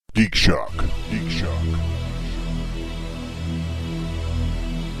Geek Shock. Geek Shock.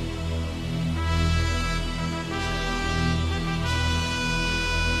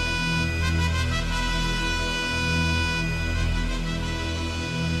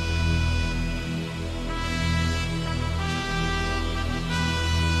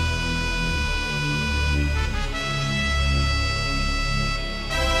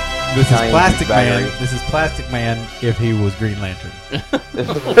 This is Giant Plastic battery. Man. This is Plastic Man if he was Green Lantern.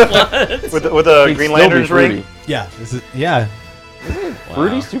 With a He'd Green still Lantern's be ring. Yeah, this is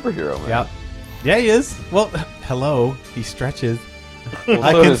Fruity superhero, man. Yeah, yeah, he is. Well, hello, he stretches. Well,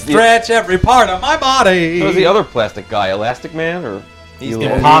 I so can does the- stretch every part of my body. So is the other plastic guy, Elastic Man, or He's Elon?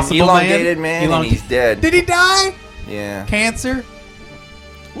 dead. Impossible elongated Man? man, and he's dead. Did he die? Yeah. Cancer?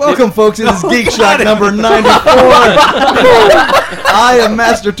 Welcome, folks. This is Geek Shock number 94. I am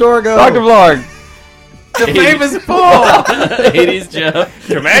Master Torgo. Dr. Vlog. The famous Paul. 80s Jeff.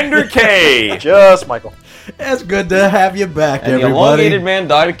 Commander K. Just Michael. It's good to have you back, And the everybody. elongated man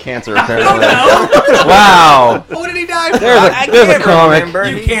died of cancer, apparently. Wow. What did he die from? There's a comic. Remember.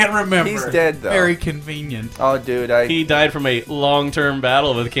 You can't remember. He's dead, though. Very convenient. Oh, dude, He died from a long-term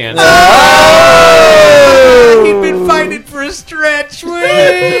battle with cancer. He'd been fighting for a stretch. I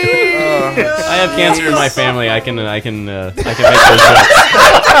have cancer in my family. I can make those jokes.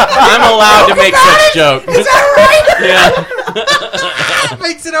 I'm allowed to make such jokes. Is that right? Yeah.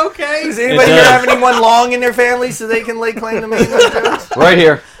 Makes it okay. Does anybody It here does. have anyone long in their family so they can lay claim to make those jokes? Right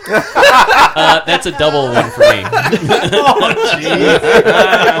here. That's a double one for me.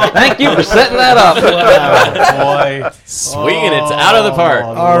 Thank you for setting that up. Boy. Swinging it's out of the park.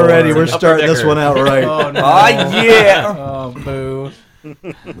 Already, we're Upper starting this decker. one out right. Oh, no. Oh, yeah. Oh, boo.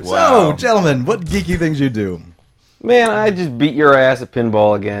 So, gentlemen, what geeky things you do? Man, I just beat your ass at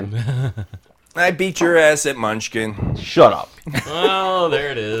pinball again. I beat your ass at Munchkin. Shut up. Oh,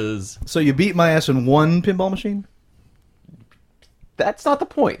 there it is. So you beat my ass in one pinball machine? That's not the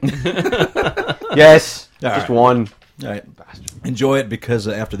point. Yes, All just right. one. All right. Enjoy it because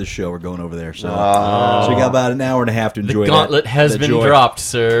after the show we're going over there. So, Oh. so we got about an hour and a half to enjoy The gauntlet that, has that been joy. dropped,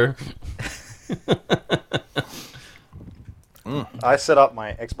 sir. I set up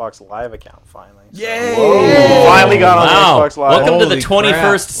my Xbox Live account finally. So. Yay! Whoa. Finally got on Wow. the Xbox Live. Welcome to the Holy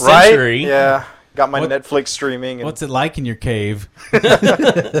 21st right? century. Yeah. Got my What- Netflix streaming and What's it like in your cave? lots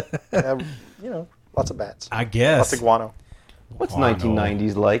of bats. I Lots guess. of guano. What's Oh, I know.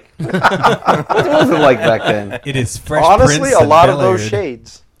 1990s like? What was it like back then? It is Fresh Honestly, Prince a and lot of those Bel-Air.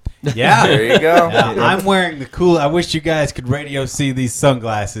 shades. Yeah. There you go. Yeah, I'm wearing the cool. I wish you guys could radio see these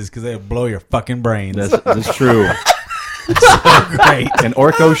sunglasses because they'll blow your fucking brains. That's true. great. An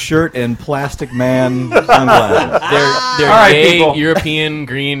Orko shirt and Plastic Man sunglasses. They're All right, gay people. European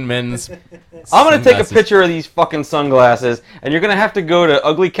green men's. I'm going to take a sunglasses. picture of these fucking sunglasses, and you're going to have to go to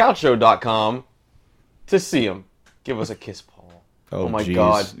uglycouchshow.com to see them. Give us a kiss, Paul. Oh my geez.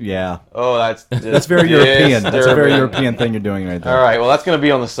 God. Yeah. Oh, that's That's very European. That's a very disturbing. European thing you're doing right there. All right, well, that's going to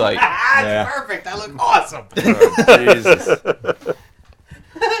be on the site. Yeah. Perfect. I look awesome. Jesus.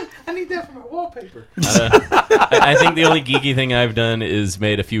 I need that for my wallpaper. I think the only geeky thing I've done is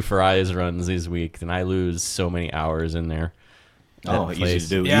made a few Fry's runs this week, and I lose so many hours in there. Oh, That easy place. to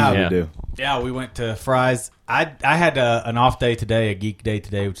do. Yeah. Easy to do. Yeah, we went to Fry's. I had an off day today, a geek day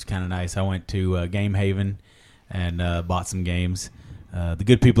today, which is kind of nice. I went to Game Haven and bought some games. The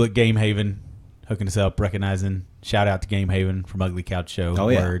good people at Game Haven hooking us up, recognizing. Shout out to Game Haven from Ugly Couch Show. Oh,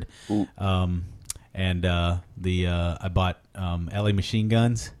 yeah. Word. And I bought LA Machine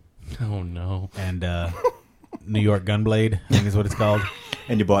Guns Oh no! and New York Gunblade, I think is what it's called.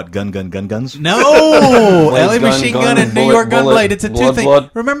 And you bought guns? No, Blade, LA gun, Machine gun, Gun and New bullet, York bullet, Gunblade. It's a two blood, thing.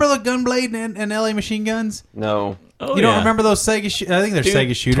 blood. Remember the Gunblade and LA Machine Guns? No. Oh, You don't yeah. remember those Sega? I think they're Dude,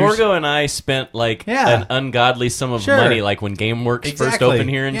 Sega shooters. Torgo and I spent like Yeah. an ungodly sum of Sure. money, like when GameWorks first Exactly. opened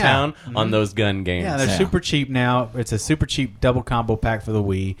here in Yeah. town, on those gun games. Yeah, they're Yeah. super cheap now. It's a super cheap double combo pack for the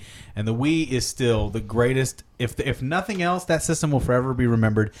Wii, and the Wii is still the greatest. If nothing else, that system will forever be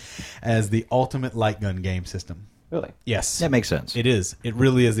remembered as the ultimate light gun game system. Really? Yes, That makes sense. it is. It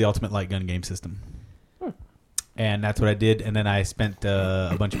really is the ultimate light gun game system. And that's what I did. And then I spent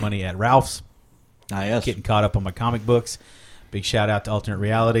a bunch of money at Ralph's, Yes. getting caught up on my comic books. Big shout out to Alternate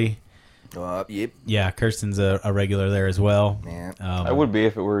Reality. Yep. Yeah, Kirsten's a regular there as well. Yeah. I would be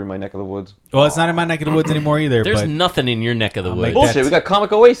if it were in my neck of the woods. Well, it's not in my neck of the woods anymore either. There's but nothing in your neck of the I'll woods. make Bullshit, That's- we got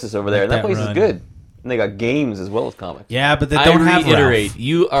Comic Oasis over there, and that that place run. is good. And they got games as well as comics. yeah, but they I don't have reiterate, Ralph.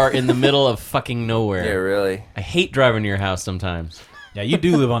 you are in the middle of fucking nowhere. Yeah, really. I hate driving to your house sometimes. Yeah, you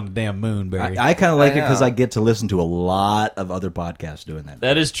do live on the damn moon, Barry. I kind of like it I because know. I get to listen to a lot of other podcasts doing that.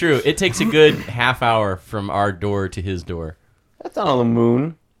 That is true. It takes a good half hour from our door to his door. That's not on the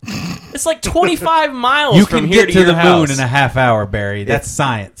moon. It's like 25 miles You from can here get to your the house. moon in a half hour, Barry. That's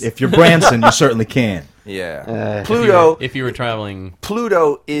science. If you're Branson, you certainly can. Yeah. If you were- Pluto. If you were traveling,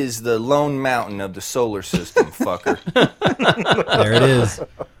 Pluto is the lone mountain of the solar system, fucker. There it is.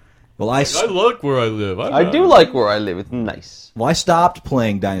 Well, I like where I live. I do like where I live. It's nice. stopped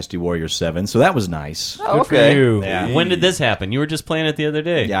playing Dynasty Warriors 7, so that was nice. Oh, Good for you. Yeah. When did this happen? You were just playing it the other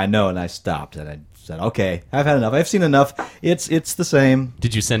day. Yeah, I know, and I stopped, and I said, okay, I've had enough. I've seen enough. It's the same.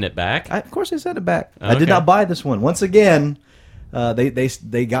 Did you send it back? Of course, I sent it back. I Okay. did not buy this one. Once again,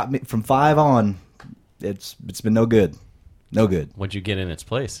 they got me from 5 on. It's been no good. No good. What'd you get in its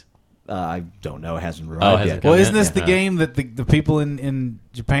place? I don't know. It hasn't arrived hasn't yet. come Well, yet? isn't this Yeah. the game that the people in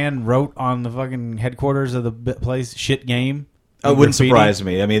Japan wrote on the fucking headquarters of the place? Shit game. Oh, it wouldn't Graffiti? surprise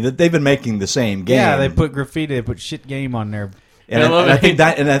me. I mean, they've been making the same game. Yeah, they put graffiti. They put shit game on there. And I love I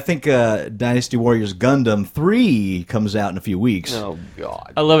it. think Dynasty Warriors Gundam 3 comes out in a few weeks. Oh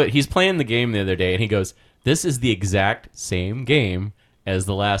God. I love it. He's playing the game the other day, and he goes, "This is the exact same game as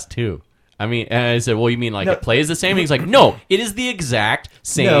the last two." I mean, and I said, "Well, you mean like No. it plays the same?" He's like, "No, it is the exact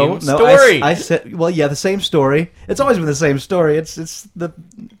same No, story." I said, well, yeah, the same story. It's always been the same story. It's the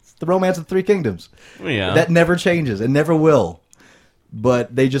romance of the Three Kingdoms. Yeah. That never changes. It never will.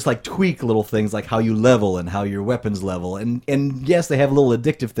 But they just like tweak little things like how you level and how your weapons level. And yes, they have little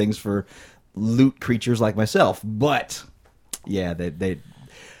addictive things for loot creatures like myself. But yeah,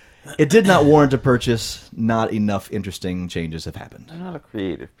 it did not warrant a purchase. Not enough interesting changes have happened. They're not a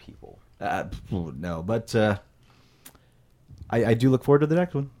creative people. No, but I do look forward to the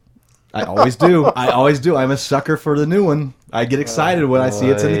next one. I always do. I always do. I'm a sucker for the new one. I get excited when I see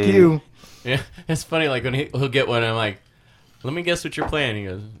it's in the queue. Yeah, it's funny. Like when he'll get one, I'm like, "Let me guess what you're playing." He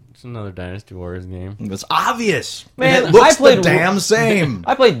goes, "It's another Dynasty Warriors game." It's obvious. Man, it looks I played- the damn same.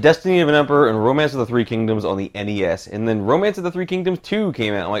 I played Destiny of an Emperor and Romance of the Three Kingdoms on the NES, and then Romance of the Three Kingdoms 2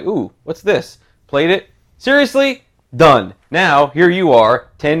 came out. I'm like, ooh, what's this? Played it. Seriously? Done. Now, here you are,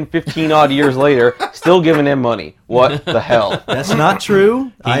 10, 15 odd years later, still giving them money. What the hell? That's not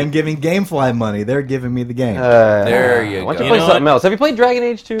true. I am giving GameFly money. They're giving me the game. There you Why don't go. you You play know something what? else? Have you played Dragon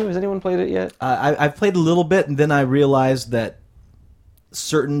Age 2? Has anyone played it yet? I've played a little bit, and then I realized that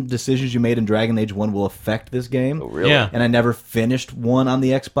certain decisions you made in Dragon Age 1 will affect this game. Oh, really? Yeah. And I never finished 1 on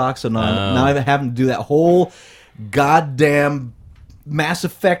the Xbox, so now I'm having to do that whole goddamn Mass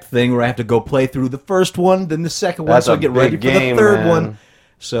Effect thing where I have to go play through the first one, then the second one, That's so I a get ready big for the game, third man. one.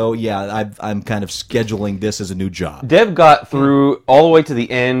 So yeah, I'm kind of scheduling this as a new job. Deb got through all the way to the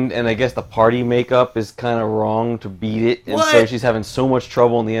end, and I guess the party makeup is kind of wrong to beat it, and so What? she's having so much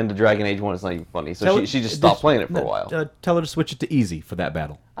trouble in the end of Dragon Age 1, it's not even funny. So she just stopped playing it for a while. Tell her to switch it to easy for that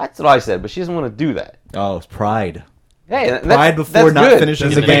battle. That's what I said, but she doesn't want to do that. Oh, it's pride. Hey, that's, Pride before that's not good. finishing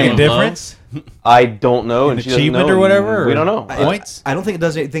Does the it make game. a difference? I don't know, and she doesn't Achievement know, or whatever? and we or don't know. Points? I don't think it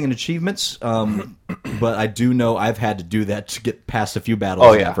does anything in achievements, but I do know I've had to do that to get past a few battles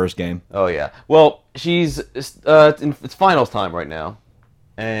Oh, in yeah. the first game. Oh yeah. Well, it's finals time right now,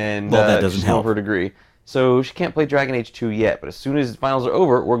 and Well, that doesn't she's going help. for her degree, so she can't play Dragon Age 2 yet. But as soon as finals are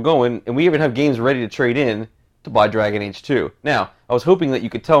over, we're going, and we even have games ready to trade in to buy Dragon Age 2. Now, I was hoping that you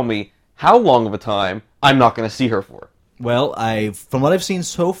could tell me how long of a time I'm not going to see her for. Well, from what I've seen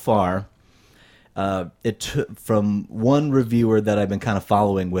so far, it took from one reviewer that I've been kind of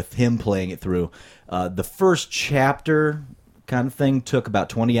following with him playing it through. The first chapter kind of thing took about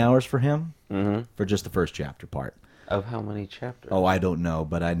 20 hours for him for just the first chapter part. Of how many chapters? Oh, I don't know,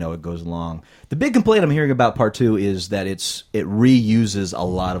 but I know it goes long. The big complaint I'm hearing about part 2 is that it reuses a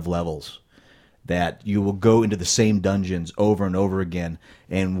lot of levels. That you will go into the same dungeons over and over again,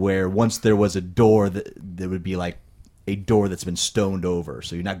 and where once there was a door, there would be like a door that's been stoned over.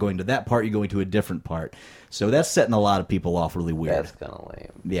 So you're not going to that part, you're going to a different part. So that's setting a lot of people off really weird. That's kind of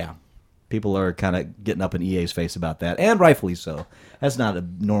lame. Yeah. People are kind of getting up in EA's face about that, and rightfully so. That's not a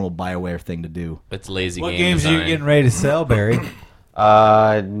normal BioWare thing to do. It's lazy What game games are you design. getting ready to sell, Barry?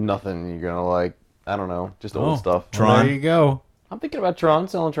 Nothing you're gonna like. I don't know, just old stuff. Well, Tron. there you go. I'm thinking about Tron,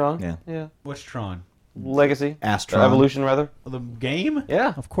 selling Tron. Yeah. What's Tron? Legacy. Astron. Evolution, rather. The game?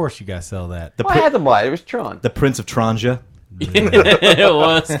 Yeah. Of course you guys sell that. The, Well, I had to buy it. It was Tron. the Prince of Tranja. It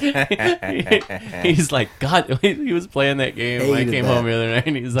was. He's like, God, he was playing that game. When I Hated came that. home the other night,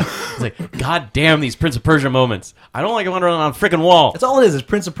 and he's like, God damn these Prince of Persia moments. I don't like wandering on a freaking wall. That's all it is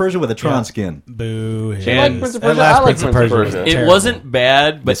Prince of Persia with a Tron Yeah. skin. Boo. You like Prince of That Persia? last I like Prince of Prince of Persia was Persia. It terrible. wasn't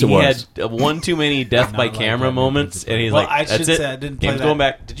bad, but Yes, it he was. had one too many death Not by like camera that moments, Prince of and he's Well, like, I "That's should it." say I didn't play Game's that. going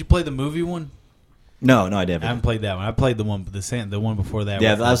back. Did you play the movie one? No, I I didn't. haven't played that one. I played the one before that.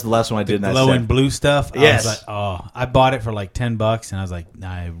 Yeah, with that was the last one I did in that glow set. and blue stuff. Yes. I was like, oh, I bought it for like $10, and I was like, nah,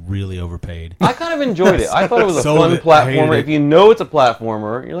 I really overpaid. I kind of enjoyed it. I thought it was a Sold fun it. I hated platformer. it. If you know it's a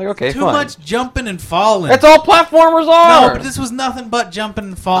platformer, you're like, okay, Too fine. much jumping and falling. That's all platformers No, are. but this was nothing but jumping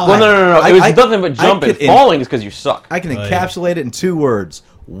and falling. Well, no. It was I- nothing but I jumping. could- Falling is because you suck. I can Oh, yeah. encapsulate it in 2 words: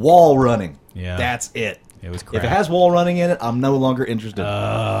 wall running. Yeah. That's it. It was crap. If it has wall running in it, I'm no longer interested.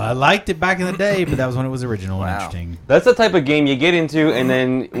 I liked it back in the day, but that was when it was original and interesting. That's the type of game you get into, and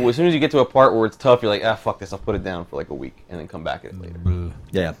then as soon as you get to a part where it's tough, you're like, ah, fuck this, I'll put it down for like a week, and then come back at it later. Boo.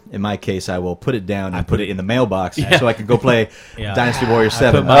 Yeah, in my case, I will put it down and put it in the mailbox so I can go play Yeah. Dynasty Warriors I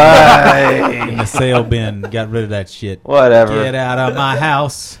 7. put my in the sale bin. Got rid of that shit. Whatever. Get out of my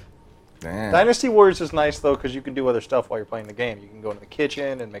house. Damn. Dynasty Warriors is nice though because you can do other stuff while you're playing the game. You can go into the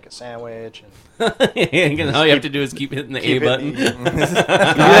kitchen and make a sandwich. And All you have to do is keep hitting the keep A button. You do that with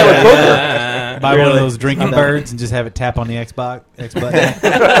poker. Buy one of Really? those drinking birds and just have it tap on the X button.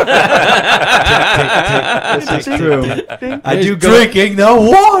 This is true. I do go. Drinking the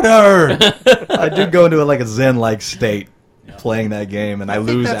water. I do go into like a zen-like state playing that game, and I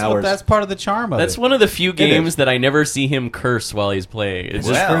lose hours. That's part of the charm of That's it. one of the few is. games that I never see him curse while he's playing. It's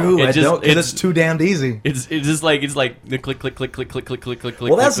just Wow. True, it I just- don't, 'cause it's- it's too damned easy. It's just like the click click click click click click click click.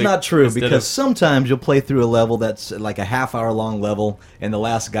 Well, that's click, not true instead because of- sometimes you'll play through a level that's like a half-hour long level, and the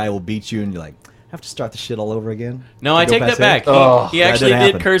last guy will beat you, and you're like, I have to start the shit all over again. No, to I go take past that back. it? Oh, He that actually didn't did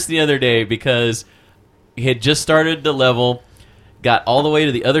happen. curse the other day because he had just started the level, got all the way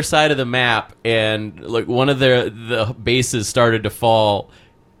to the other side of the map, and like one of the bases started to fall,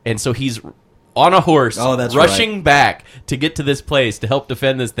 and so he's on a horse, Oh, that's rushing back to get to this place to help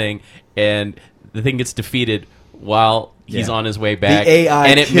defend this thing, and the thing gets defeated while he's Yeah. on his way back. The AI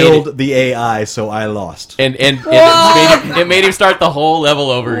and it killed made it, the AI, so I lost. and it made him start the whole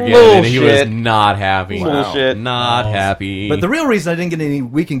level over again, and he was Bullshit. not happy. Bullshit. Not happy. But the real reason I didn't get any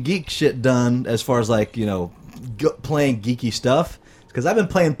Week in Geek shit done, as far as like playing geeky stuff, is because I've been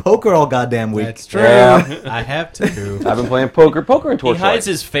playing poker all goddamn week. That's true. Yeah. I have to do. I've been playing poker and he Torchlight. hides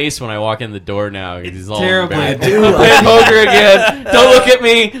his face when I walk in the door now. He's all terribly embarrassed. do. I'm playing poker again. Don't look at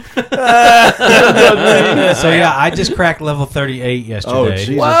me. So yeah, I just cracked level 38 yesterday. Oh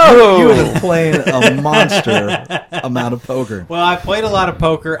Jesus! Whoa. You have been playing a monster amount of poker. Well, I played a lot of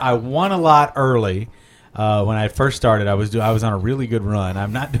poker. I won a lot early. When I first started, I was on a really good run.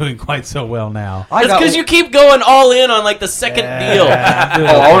 I'm not doing quite so well now. I That's got- because you keep going all in on like the second deal. I'm doing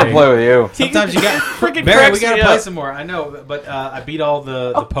Oh, I want okay. to play with you. Sometimes you got Freaking Barry. cracks We got me to play up. some more. I know, but I beat all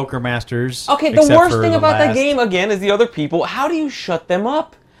the poker masters. Okay, the except worst for thing the about that last- game, again, is the other people. How do you shut them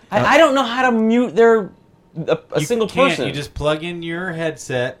up? I don't know how to mute a You single can't. person. You just plug in your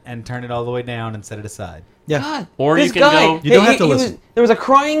headset and turn it all the way down and set it aside. Yeah. God, Or this you can guy, go- You don't have to he listen. there was a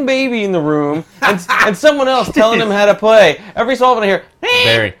crying baby in the room, and someone else telling him how to play. Every so often I hear,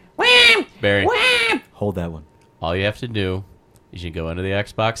 Barry. wham, Barry. wham. Hold that one. All you have to do is you go into the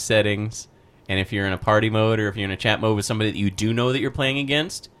Xbox settings, and if you're in a party mode or if you're in a chat mode with somebody that you do know that you're playing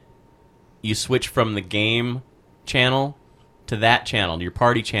against, you switch from the game channel to that channel, your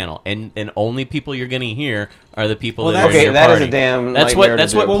party channel, and only people you're going to hear are the people Well, that are in Okay, your that is party. a damn That's nightmare what.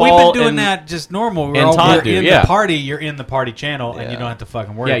 That's to what. do. Well, Paul we've been doing and, that just normal. We're and all Todd you're do, in yeah. the party. You're in the party channel, and Yeah. you don't have to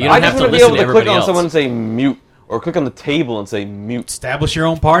fucking worry Yeah, about you it. don't I have just to want to be listen able to to click everybody on someone and else. say mute, or click on the table and say mute. Establish your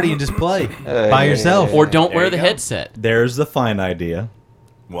own party and just play by yourself. Or don't There wear you the go. headset. There's the fine idea.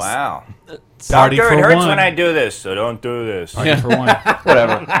 Wow. Party Doctor, for it hurts one. when I do this, so don't do this. Party for one.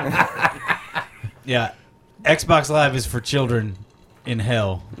 Whatever. Yeah, Xbox Live is for children in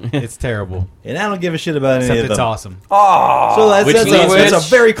hell. It's terrible. And I don't give a shit about any Except of it's them. awesome. Oh, So that's, Which that's, leads- that's which- a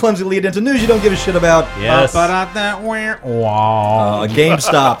very clumsy lead into news you don't give a shit about. Yes. Wow.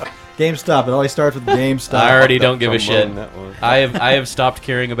 GameStop. GameStop. It always starts with GameStop. I already don't give a shit. Trombone, that one. I have stopped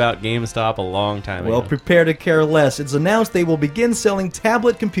caring about GameStop a long time Well, ago. prepare to care less. It's announced they will begin selling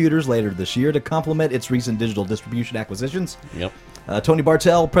tablet computers later this year to complement its recent digital distribution acquisitions. Yep. Tony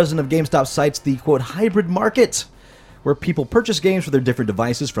Bartel, president of GameStop, cites the, quote, hybrid market, where people purchase games for their different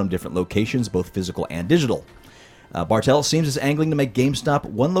devices from different locations, both physical and digital. Bartel seems is angling to make GameStop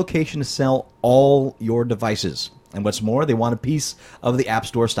one location to sell all your devices. And what's more, they want a piece of the App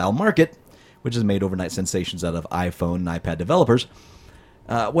Store-style market, which has made overnight sensations out of iPhone and iPad developers.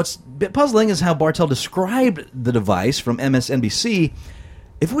 What's a bit puzzling is how Bartel described the device from MSNBC.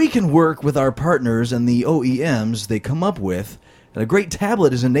 If we can work with our partners and the OEMs they come up with, and a great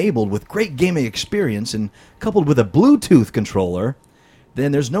tablet is enabled with great gaming experience and coupled with a Bluetooth controller,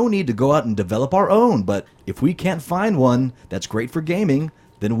 then there's no need to go out and develop our own. But if we can't find one that's great for gaming,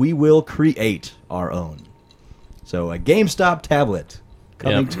 then we will create our own. So a GameStop tablet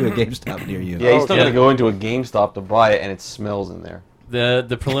coming to a GameStop near you. Yeah, you still yeah. gotta go into a GameStop to buy it, and it smells in there.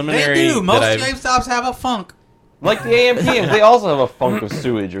 The preliminary They do. Most that I've- GameStops have a funk. Like the AMPMs, they also have a funk of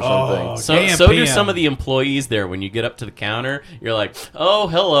sewage or something. Oh, So Damn, do PM. some of the employees there. When you get up to the counter, you're like, "Oh,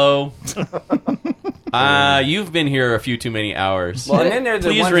 hello. You've been here a few too many hours. Well, and then they're the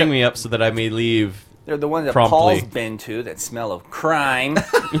Please ones ring that- me up so that I may leave." They're the ones that Promptly. Paul's been to that smell of crime.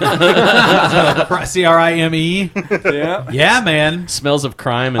 CRIME. Yeah. Yeah, man. Smells of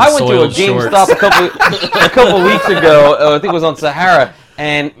crime and I went to a soiled GameStop shorts. a couple weeks ago. I think it was on Sahara,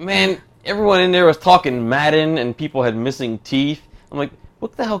 and man, everyone in there was talking Madden, and people had missing teeth. I'm like,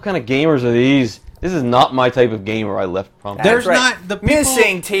 what the hell kind of gamers are these? This is not my type of gamer. I left promptly. There's Right. not the people,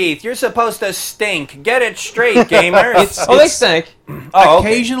 Missing teeth. You're supposed to stink. Get it straight, gamers. Oh, they stink. Oh,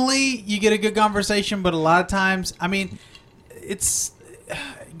 okay. Occasionally, you get a good conversation, but a lot of times, I mean, it's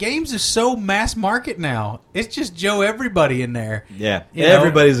games are so mass market now. It's just Joe everybody in there. Yeah. You know?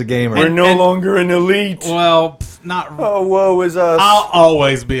 Everybody's a gamer. We're no longer an elite. Well, not. Oh, woe is us. I'll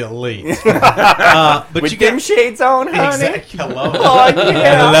always be elite. But With you them get shades on, honey. exactly. Hello. Oh,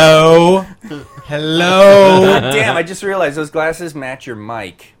 yeah. Hello. Hello. God damn, I just realized those glasses match your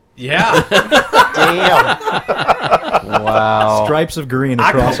mic. Yeah. Damn. Wow. Stripes of green I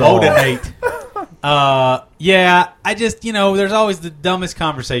across all. coordinate. Yeah, I just, there's always the dumbest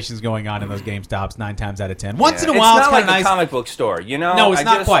conversations going on in those GameStops 9 times out of 10. Once in a while, it's not kind like of a nice. comic book store, you know? No, it's I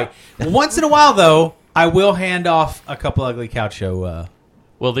not just- quite. Once in a while, though, I will hand off a couple ugly couch show.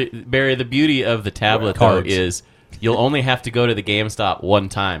 Well, Barry, the beauty of the tablet though Cards. is you'll only have to go to the GameStop one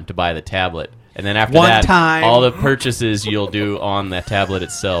time to buy the tablet, and then after One that, time. all the purchases you'll do on that tablet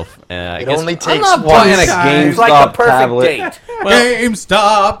itself. I It guess only I'm takes not one buying a time. It's like GameStop the perfect tablet. date.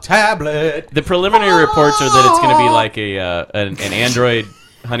 GameStop tablet. the preliminary reports are that it's going to be like an Android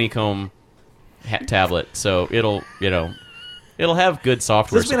honeycomb tablet, so it'll have good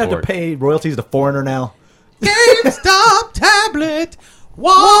software Is this going to have support. to pay royalties to Foreigner now? GameStop tablet.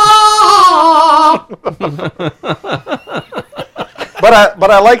 Wah!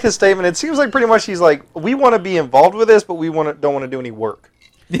 But I like his statement. It seems like pretty much he's like, we want to be involved with this, but we don't want to do any work.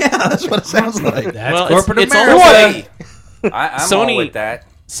 Yeah, that's what it sounds like. That's Well, corporate it's America. almost I'm Sony- all with that.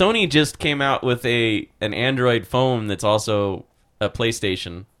 Sony just came out with an Android phone that's also a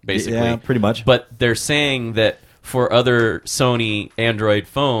PlayStation, basically. Yeah, pretty much. But they're saying that for other Sony Android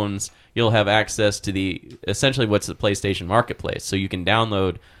phones, you'll have access to essentially what's the PlayStation Marketplace. So you can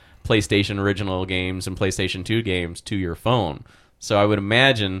download PlayStation original games and PlayStation 2 games to your phone. So I would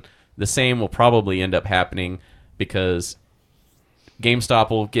imagine the same will probably end up happening because GameStop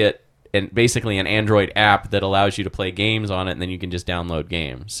will get basically an Android app that allows you to play games on it, and then you can just download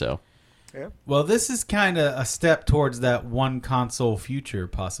games. So Well, this is kind of a step towards that one console future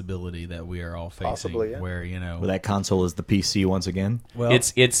possibility that we are all facing. Possibly, yeah. Where, Well, that console is the PC once again. well,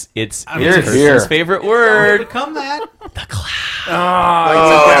 it's I mean, Here, Kristen's here. favorite already word. become that. Oh,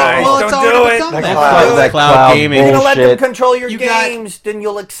 guys, Well, it's don't do already it. become The that. cloud. That Cloud cloud gaming. You're gonna let them bullshit. control your You got- games, then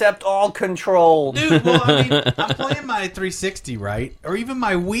you'll accept all control. Dude, well, I mean, I'm playing my 360, right? Or even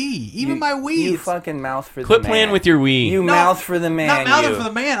my Wii. Even my Wii. You it's- fucking mouth for the Quit man. playing with your Wii. You No, mouth for the man. Not mouthing you. for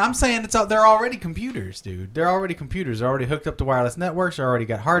the man. I'm saying they're already computers, dude. They're already computers. They're already hooked up to wireless networks. They're already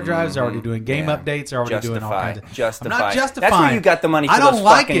got hard drives. They're already doing game Yeah. updates. They're already doing all kinds of. Justify. I'm not justifying. That's where you got the money for I don't those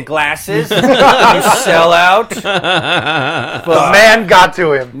like fucking it. glasses. You sell out. The man got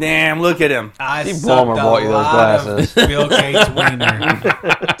to him. Damn, look at him. I Steve sucked Ballmer a bought you those lot of glasses. Bill Gates wiener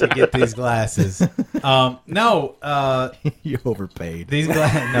to get these glasses. No, You overpaid. these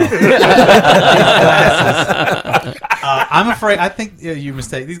glasses. No, these glasses. I'm afraid. I think you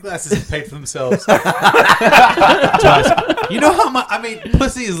mistake. These glasses have paid for themselves. Twice. You know how much? I mean,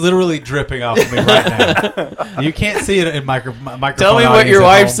 pussy is literally dripping off of me right now. You can't see it in microphone. Tell me what audience your at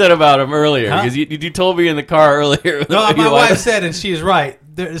wife home. said about him earlier, Huh? because you told me in the car earlier. No, that my your wife said, and she's right.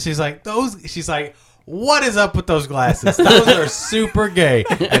 She's like, she's like, what is up with those glasses? Those are super gay.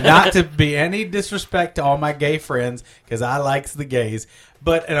 And not to be any disrespect to all my gay friends, because I likes the gays.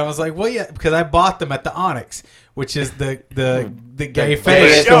 And I was like, well, yeah, because I bought them at the Onyx, which is the gay fetish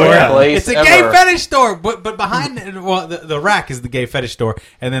gayest store. place It's a gay ever. fetish store, but behind it, well, the rack is the gay fetish store,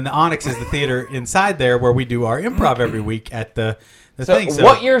 and then the Onyx is the theater inside there where we do our improv every week at the thing. So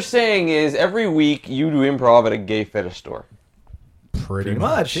What you're saying is every week you do improv at a gay fetish store. pretty much,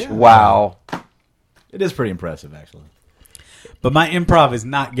 much. yeah. Wow. It is pretty impressive, actually. But my improv is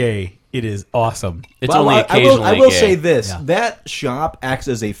not gay. It is awesome. It's Well, only I occasionally will gay. say this. Yeah. That shop acts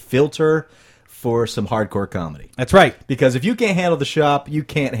as a filter for some hardcore comedy. That's right. Because if you can't handle the shop, you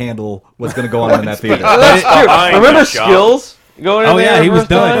can't handle what's going to go on in that theater. That's true. behind Remember the shop. Skills? going in Oh there yeah, he was first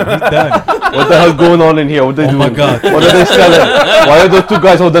done. time? He's done. What the hell's going on in here? What they doing? my God. What are they selling? Why are those two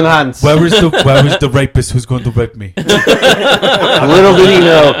guys holding hands? Where is the rapist who's going to rape me? Little did he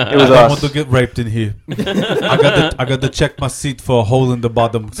know it was I want us. to get raped in here. I got to check my seat for a hole in the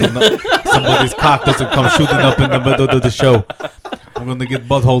bottom so somebody's cock doesn't come shooting up in the middle of the show. I'm gonna get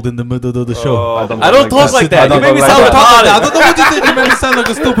buttholed in the middle of the show. I I don't talk like that. I You don't made me talk sound like I retarded. don't know what you did. You made me sound like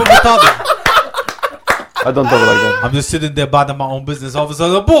a stupid retarded. I don't talk like that. I'm just sitting there minding my own business. All of a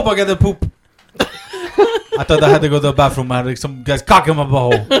sudden, boom! I get the poop. I thought I had to go to the bathroom. I had like, some guy's cock in my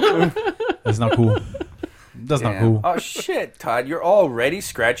butthole. That's not cool. That's not Damn. cool. Oh shit, Todd, you're already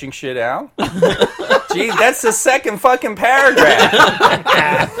scratching shit out. Gee, that's the second fucking paragraph.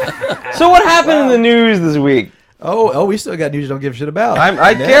 So what happened in the news this week? Oh, we still got news you don't give a shit about.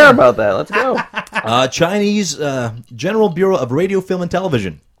 I care about that. Let's go. Chinese General Bureau of Radio, Film, and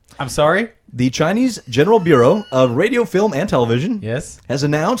Television. I'm sorry. The Chinese General Bureau of Radio, Film, and Television Yes. has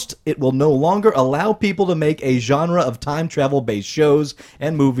announced it will no longer allow people to make a genre of time travel-based shows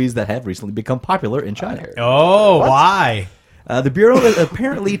and movies that have recently become popular in China. Oh, why? The Bureau is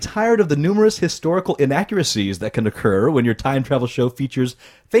apparently tired of the numerous historical inaccuracies that can occur when your time travel show features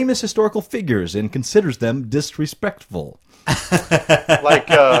famous historical figures and considers them disrespectful.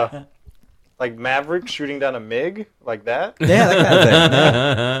 Like Maverick shooting down a MiG, like that. Yeah, that kind of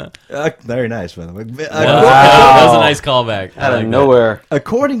thing. Yeah. Very nice, by the way. That was a nice callback. I Out like of that. nowhere.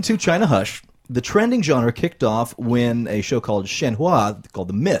 According to China Hush, the trending genre kicked off when a show called Shenhua, called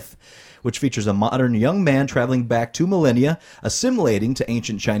The Myth, which features a modern young man traveling back 2 millennia, assimilating to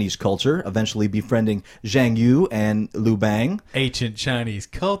ancient Chinese culture, eventually befriending Zhang Yu and Liu Bang. Ancient Chinese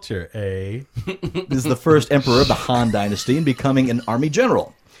culture, eh? This is the first emperor of the Han Dynasty and becoming an army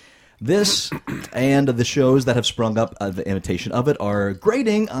general. This and the shows that have sprung up the imitation of it are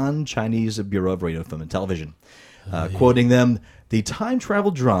grading on Chinese Bureau of Radio, Film, and Television. Quoting them, the time travel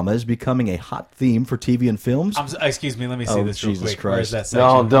drama is becoming a hot theme for TV and films. Excuse me, let me see Oh, this real Jesus quick. Where is Christ. that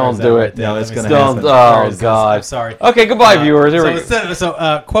No, section? don't Where is that do right it. there? No, Let it's me gonna see. happen. Don't. Where Oh, is this? God. I'm sorry. Okay, goodbye, viewers. Here we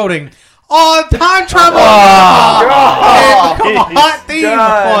go. Quoting on time travel. Oh, It become a hot theme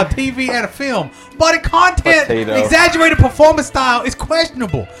done. for TV and a film, but the content, Potato. exaggerated performance style is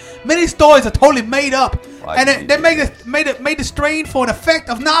questionable. Many stories are totally made up, Why and did they you made the strain for an effect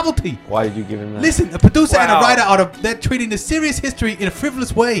of novelty. Why did you give him that? Listen, a producer and a Wow. writer are they're treating the serious history in a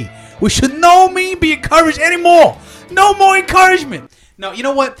frivolous way. We should no mean be encouraged anymore. No more encouragement. No, you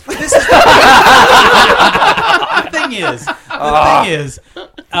know what? This is the thing is,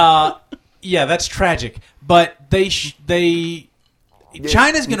 yeah, that's tragic. But China's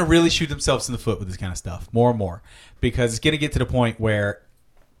going to really shoot themselves in the foot with this kind of stuff more and more, because it's going to get to the point where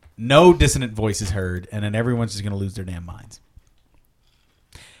no dissonant voice is heard, and then everyone's just going to lose their damn minds.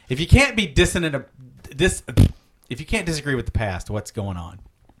 If you can't be dissonant, if you can't disagree with the past, what's going on?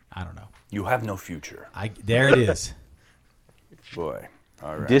 I don't know. You have no future. There it is. Boy.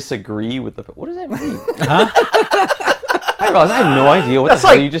 All right. Disagree with the. What does that mean? Huh? I have no idea what That's the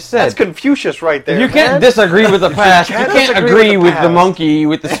hell like you just said. That's Confucius right there. You can't man. disagree with the past. You can't can't disagree agree with the with the past. monkey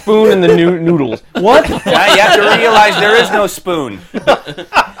with the spoon and the noodles. What? Now you have to realize there is no spoon.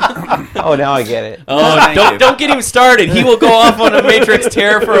 Oh, now I get it. Oh, Thank you. don't get him started. He will go off on a Matrix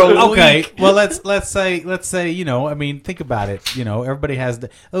tear for a Okay, week. well let's say I mean, think about it. Everybody has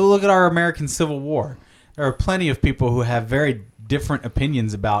look at our American Civil War. There are plenty of people who have very different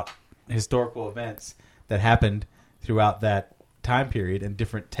opinions about historical events that happened throughout that time period and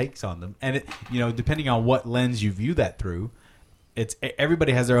different takes on them. And depending on what lens you view that through,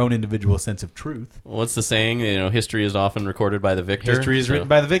 everybody has their own individual sense of truth. What's the saying? History is often recorded by the victor. History is written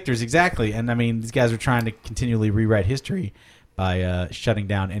by the victors, exactly. And I mean, these guys are trying to continually rewrite history by shutting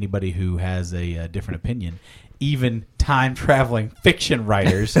down anybody who has a different opinion. Even time-traveling fiction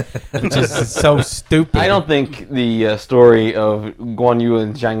writers, which is so stupid. I don't think the story of Guan Yu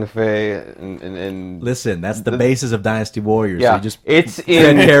and Zhang Fei and Listen, that's the basis of Dynasty Warriors. yeah, So you just it's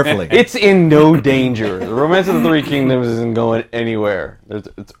tread in carefully. It's in no danger. The Romance of the Three Kingdoms isn't going anywhere.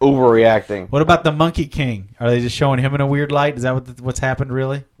 It's overreacting. What about the Monkey King? Are they just showing him in a weird light? Is that what's happened,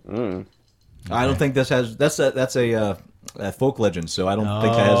 really? I don't think that's a folk legend, so I don't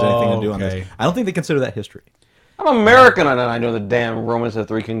think that has anything to do on okay. this. I don't think they consider that history. I'm American and I know the damn Romance of the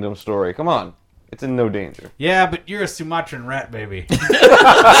Three Kingdoms story. Come on. It's in no danger. Yeah, but you're a Sumatran rat, baby.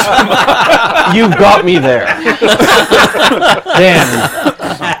 You got me there.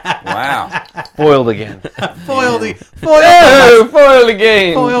 Damn. Wow. Foiled again. foiled Oh, foiled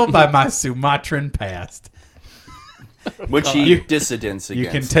again. by my Sumatran past. Which he dissidents You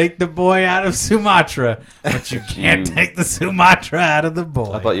against. can take the boy out of Sumatra, but you can't take the Sumatra out of the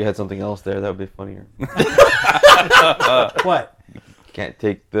boy. I thought you had something else there. That would be funnier. What? Can't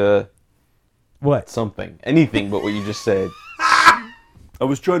take the What? something. Anything but what you just said. I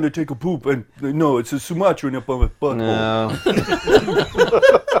was trying to take a poop, and no, it's a Sumatran up on my butt. No. What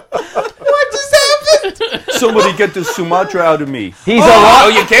just happened? Somebody get the Sumatra out of me. He's a Oh,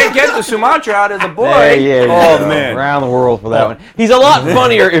 lot. you can't get the Sumatra out of the boy. Yeah, Oh, yeah. man. Around the world for that one. He's a lot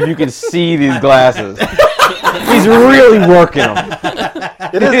funnier if you can see these glasses. He's really working them.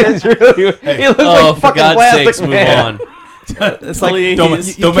 It is. It's really. He looks Oh, like for fucking God's plastic sakes, move man. on. It's like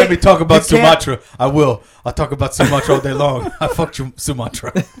Please. Don't make me talk about you can't- Sumatra. I will. I'll talk about Sumatra all day long. I fucked you,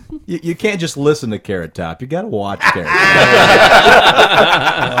 Sumatra. You can't just listen to Carrot Top. You got to watch Carrot Top.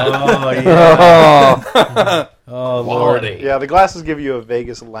 Oh yeah. Oh, Oh Lord. Yeah, the glasses give you a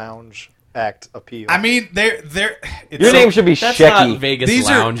Vegas lounge act appeal. I mean, they're. your name should be That's Shecky. not Vegas These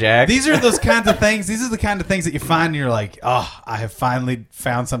Lounge are Act. these are those kinds of things. These are the kind of things that you find, and you're like, oh, I have finally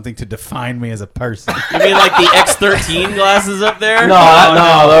found something to define me as a person. You mean like the X13 glasses up there?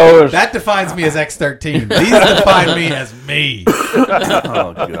 No, those. That defines me as X13. These define me as me.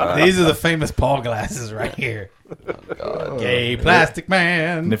 Oh, God. These are the famous Paul glasses right here. Gay plastic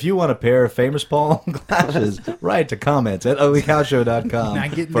man. And if you want a pair of famous Paul glasses, write to comments at uglycowshow.com Not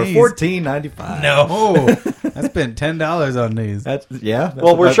getting for these. $14.95. No, I spent $10 on these. That's that's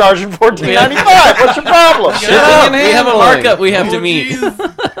well, we're about- charging $14.95. What's your problem? Shipping and We have a handling. markup we have to Oh, meet.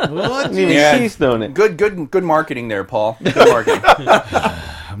 jeez. What? Didn't even Yeah. keystone it. Good marketing there, Paul. Good marketing.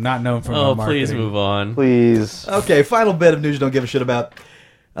 I'm not known for Oh, my please marketing. move on. Please. Okay, final bit of news you don't give a shit about.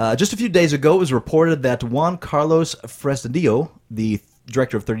 Just a few days ago, it was reported that Juan Carlos Fresnadillo, the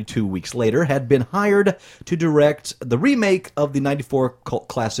director of 32 Weeks Later, had been hired to direct the remake of the 94 cult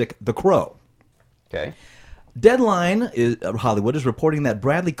classic The Crow. Okay. Deadline Hollywood is reporting that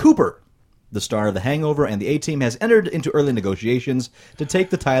Bradley Cooper, the star of The Hangover and the A-Team, has entered into early negotiations to take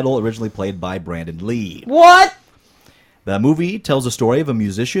the title originally played by Brandon Lee. What? The movie tells the story of a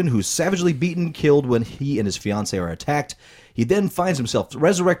musician who's savagely beaten, killed when he and his fiancée are attacked. He then finds himself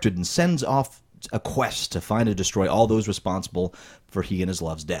resurrected and sends off a quest to find and destroy all those responsible for he and his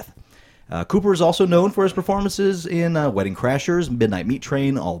love's death. Cooper is also known for his performances in Wedding Crashers, Midnight Meat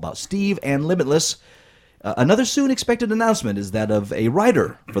Train, All About Steve, and Limitless. Another soon expected announcement is that of a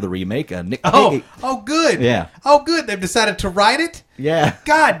writer for the remake, Nick Cage. Oh, good. Yeah. Oh, good. They've decided to write it. Yeah.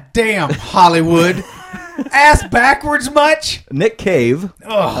 God damn, Hollywood. Ass backwards much? Nick Cave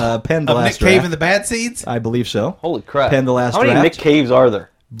penned the Of last Nick Cave draft. and the Bad Seeds? I believe so. Holy crap. Penned the last How many draft. Nick Caves are there?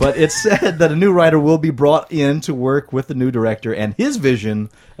 But it's said that a new writer will be brought in to work with the new director and his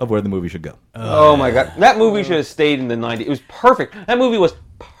vision of where the movie should go. Oh my god. That movie should have stayed in the 90s. It was perfect. That movie was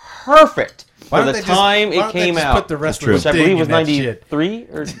perfect Why for don't the they just- time why it don't they came just out. Put the rest true. of Which I believe was that shit? 93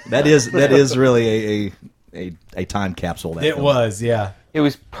 or That is really a time capsule. That It film. was, yeah. it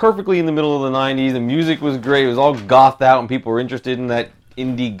was perfectly in the middle of the 90s. The music was great. It was all gothed out and people were interested in that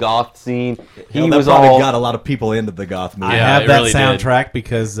indie goth scene. Hell, He that was probably all got a lot of people into the goth movie. I Yeah, have it that really did. soundtrack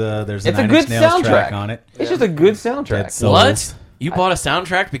because there's a It's a Nine good Inch Nails track soundtrack on it. It's just a good soundtrack. Dead Souls. What? You bought a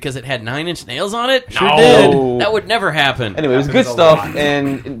soundtrack because it had 9 Inch Nails on it? Sure no, did. that would never happen. Anyway, it was good stuff.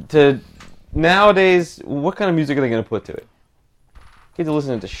 And to nowadays, what kind of music are they going to put to it? Kids are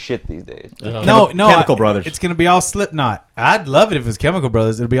listening to shit these days. No, Chemical Brothers. It's going to be all Slipknot. I'd love it if it was Chemical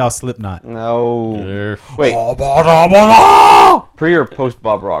Brothers. It'll be all Slipknot. No. Wait, Post. pre or post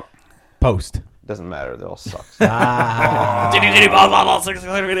Bob Rock? Doesn't matter. They all suck. Pretty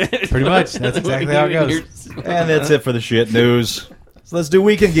much. That's exactly how it goes. And that's it for the shit news. So let's do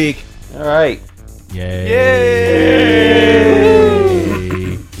Weekend Geek. All right.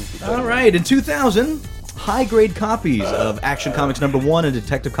 Yay. All right, in 2000, high-grade copies of Action Comics #1 and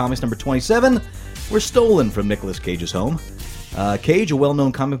Detective Comics #27 were stolen from Nicolas Cage's home. Cage, a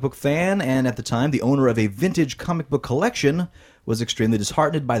well-known comic book fan and at the time the owner of a vintage comic book collection, was extremely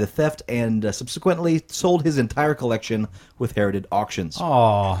disheartened by the theft and subsequently sold his entire collection with Heritage Auctions.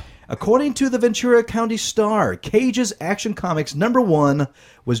 Aw. According to the Ventura County Star, Cage's Action Comics #1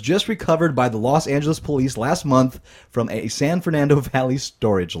 was just recovered by the Los Angeles police last month from a San Fernando Valley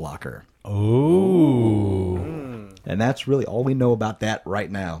storage locker. Ooh. And that's really all we know about that right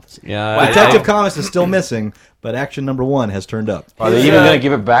now. Yeah, Detective Comics is still missing, but Action #1 has turned up. Are they even going to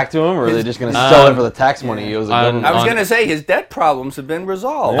give it back to him, or are they just going to sell it for the tax money he owes the government? I was going to say his debt problems have been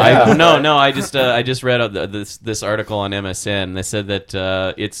resolved. No. I just read this article on MSN. They said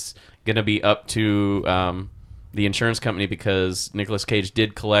that it's going to be up to the insurance company because Nicolas Cage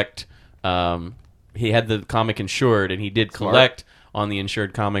did collect. He had the comic insured, and he did collect on the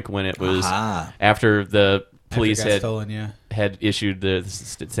insured comic when it was Aha. after the police After it got had stolen, yeah. had issued the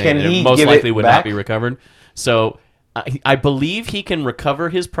saying Can that he it most give likely it would back? not be recovered. So I believe he can recover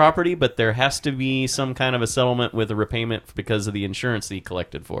his property, but there has to be some kind of a settlement with a repayment because of the insurance that he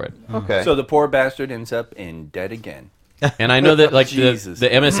collected for it. Okay. So the poor bastard ends up in debt again. And I know that like the Jesus.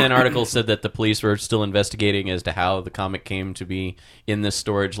 MSN article said that the police were still investigating as to how the comic came to be in this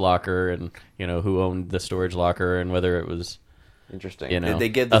storage locker, and who owned the storage locker, and whether it was Interesting. Did they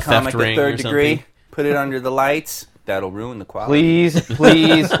give the a theft comic a ring third or degree? something. Put it under the lights? That'll ruin the quality.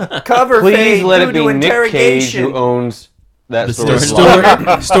 Please, Cover please fade let due it to be Nick Cage interrogation. who owns that The storage storage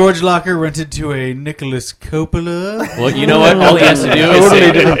locker. Storage locker rented to a Nicholas Coppola. well, you know what? All he has to do is Totally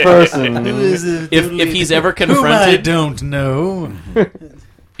say, different person. if he's ever Whom I confronted, don't know.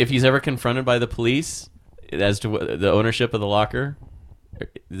 if he's ever confronted by the police as to the ownership of the locker,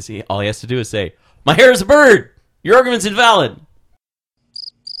 all he has to do is say, "My hair is a bird. Your argument's invalid."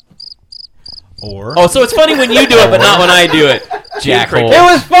 Or Oh, so it's funny when you do it, but not when I do it. Jackhole. It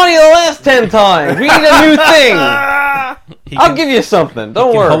was funny the last 10 times. We need a new thing. he I'll can- give you something. Don't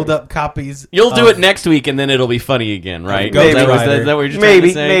can worry. hold up copies. You'll do of- it next week, and then it'll be funny again, right? Ghost Is that what- Rider. is that what you're trying Maybe,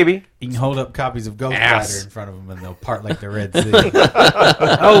 to say? maybe. You can hold up copies of Ghost Ass. Rider in front of them, and they'll part like the Red Sea.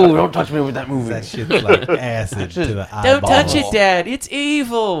 Oh, don't touch me with that movie. That shit's like acid to the eyeball. Don't touch it, Dad. It's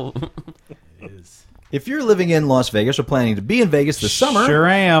evil. If you're living in Las Vegas or planning to be in Vegas this summer Sure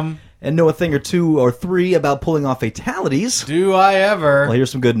am. and know a thing or two or three about pulling off fatalities, Do I ever? well,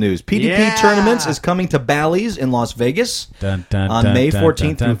 here's some good news. PDP Yeah. Tournaments is coming to Bally's in Las Vegas Dun, dun, on dun, May dun,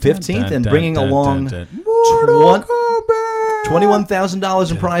 14th dun, through dun, 15th dun, and dun, bringing dun, along dun, dun. Mortal Kombat.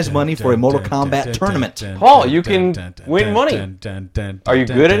 $21,000 in prize money for a Mortal Kombat tournament. Paul, you can win money. Are you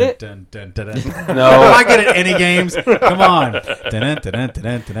good at it? No. No. Am I good at any games? Come on.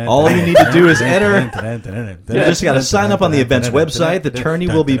 All you need to do is enter. You just got to sign up on the event's website. The tourney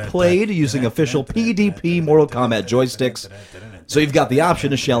will be played using official PDP Mortal Kombat joysticks. So you've got the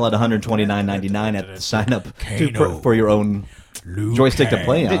option to shell out $129.99 at the sign up for your own joystick to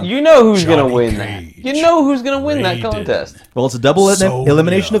play on. You know who's going to Johnny win that. Cage. You know who's going to win that Raiden. contest. Well, it's a double Sonya.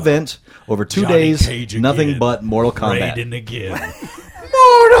 elimination event over 2 Johnny days. Cage Nothing again. but Mortal Kombat. Raiden again.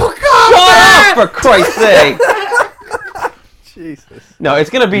 Shut up, for Christ's sake. Jesus. No, it's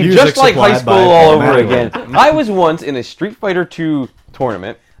going to be Music just like high supplied school by all Paul over Madden. again. I was once in a Street Fighter II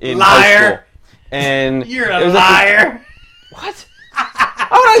tournament in high school. Liar. And You're it a was liar. What?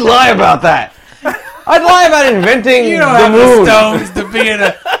 How would I lie about that? I'd lie about inventing You don't the have moon. the stones to be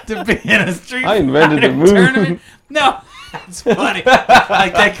in a Street I invented Fighter the moon. tournament. No, it's funny.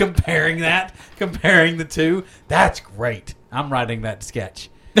 Like that, comparing the two. That's great. I'm writing that sketch.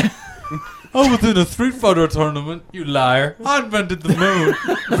 I was in a Street Fighter tournament. You liar! I invented the moon.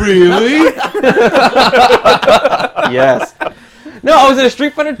 Really? Yes. No, I was in a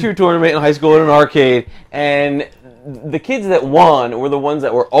Street Fighter II tournament in high school in an arcade, and the kids that won were the ones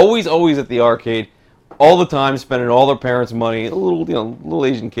that were always at the arcade, all the time, spending all their parents' money. Little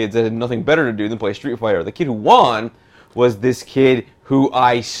Asian kids that had nothing better to do than play Street Fighter. The kid who won was this kid who,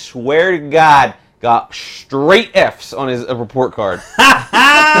 I swear to God, got straight Fs on his report card. He's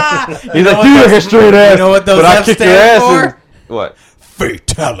like, dude, I got straight Fs. You know what those but I Fs kicked your stand ass for? and- What?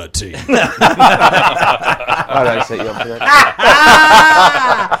 Fatality. Why did I set you up for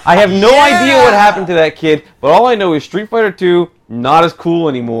that? I have no idea what happened to that kid, but all I know is Street Fighter 2 not as cool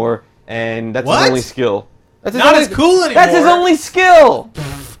anymore, and that's What? his only skill. That's his Not only, as cool That's his anymore? only skill.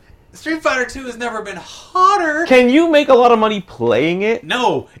 Street Fighter 2 has never been hotter. Can you make a lot of money playing it?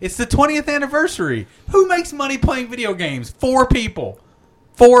 No, it's the 20th anniversary. Who makes money playing video games? 4 people.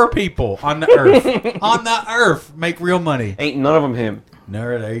 4 people on the earth. On the earth make real money. Ain't none of them him.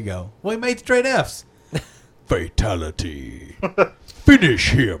 No, there you go. Well, he made straight Fs. Fatality. Finish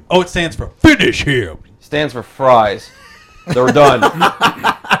him. Oh, it stands for finish him. Stands for fries. They were done.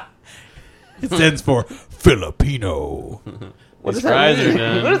 It stands for Filipino. What does His fries that are mean?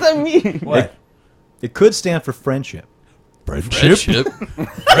 done. What does that mean? What? It could stand for friendship. Friendship?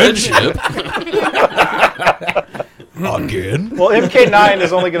 Friendship. Again? Well, MK9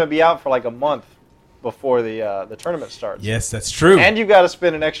 is only going to be out for like a month before the tournament starts. Yes, that's true. And you got to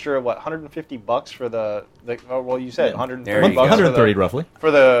spend an extra $150 for the well, you said 130 There you go. bucks 130 roughly. for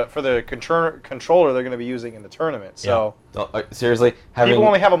the controller they're going to be using in the tournament. So Oh, seriously? people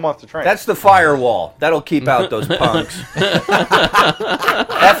only have a month to train. That's the firewall. That'll keep out those punks.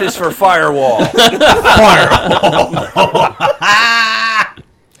 F is for firewall.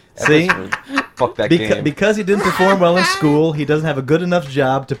 See? Fuck that game. Because he didn't perform well in school, he doesn't have a good enough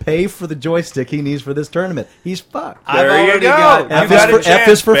job to pay for the joystick he needs for this tournament. He's fucked. I've There you already go. got- You F got is a for- chance, F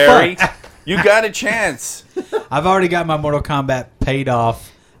is for Barry. fucked. You got a chance. I've already got my Mortal Kombat paid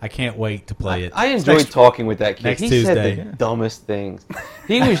off. I can't wait to play it. I enjoyed talking with that kid. next He Tuesday. said the dumbest things.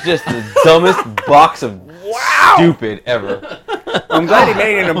 He was just the dumbest box of stupid ever. I'm glad he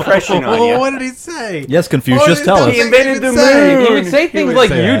made an impression on Well, you. what did he say? Yes, Confucius, What tell did us. He invented the say? moon. He would say things would like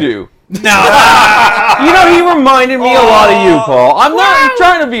say you that. do. No. You know, he reminded me a lot of you, Paul. I'm not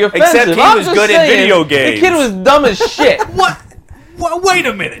trying to be offensive. Except he I'm was just good at saying, video The games. kid was dumb as shit. What? Wait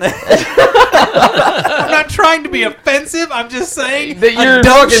a minute. I'm not trying to be offensive. I'm just saying That you're a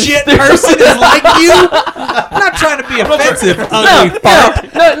dumb fucking shit stupid. person is like you. I'm not trying to be offensive. Ugly fart.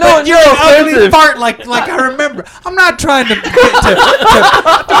 No, you're Ugly offensive. fart like I remember. I'm not trying to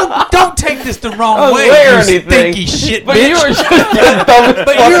don't take this the wrong I don't way. wear You anything. stinky shit But bitch. you were just the dumbest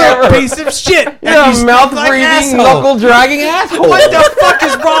But fuck you're ever. a piece of shit. and You're you a stink mouth like breathing, asshole. knuckle dragging asshole. What the fuck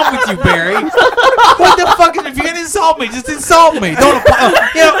is wrong with you, Barry? What the fuck is? If you're gonna insult me, just insult me. Don't, not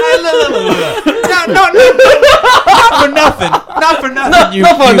for nothing. Not for nothing. You,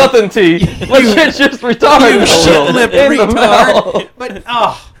 Not for you, nothing, T. Let's just retarded. you shit lip in the mouth. retard. But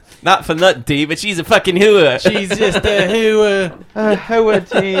Not for nut D, but she's a fucking hooah. she's just a who. How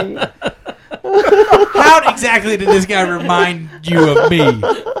T? How exactly did this guy remind you of me?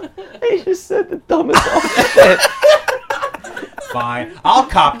 He just said the dumbest shit. Fine, I'll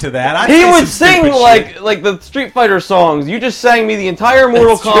cop to that. I He say would some sing stupid shit. like the Street Fighter songs. You just sang me the entire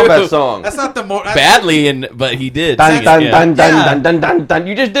Mortal That's Kombat true. song. That's not the more Badly, but he did. Dun sing it, dun yeah. dun dun Yeah. dun dun dun dun.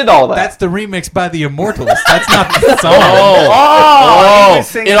 You just did all that. That's the remix by the Immortals. That's not the song. he Oh, was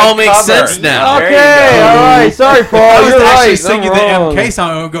singing it all a makes cover. sense now. There you Okay, go. all right. Sorry, Paul. I was You're actually right. singing I'm the wrong. MK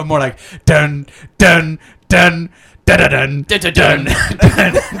song. It would go more like dun dun dun dun dun dun dun dun dun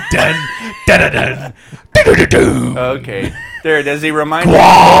dun dun dun. Okay. There, does he remind you more of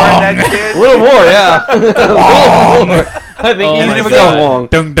that A kid? little more, yeah. A little more. I think Oh he my never God. got long.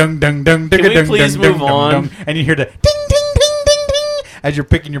 Dung dung dung dung dung we dung please dung move dung on? dung, and you hear the ding ding ding ding ding as you're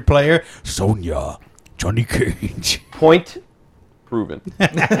picking your player. Sonya, Johnny Cage. Point proven.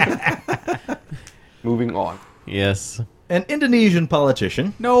 Moving on. Yes. An Indonesian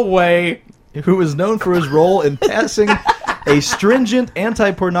politician No way. who is known for his role in passing a stringent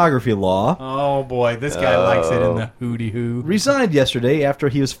anti-pornography law Oh boy, this guy likes it in the hootie hoo. resigned yesterday after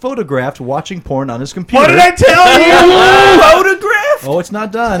he was photographed watching porn on his computer. What did I tell you? Photograph? Oh, it's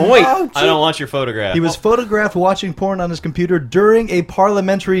not done. Point. I don't want your photograph. He was photographed watching porn on his computer during a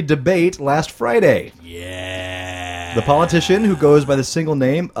parliamentary debate last Friday. Yeah. The politician, who goes by the single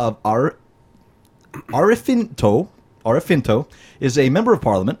name of Arifinto, is a member of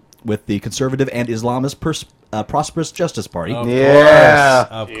parliament with the conservative and Islamist Prosperous Justice Party. Yeah.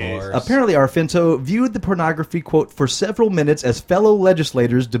 Of course. Apparently, Arfinto viewed the pornography, quote, for several minutes as fellow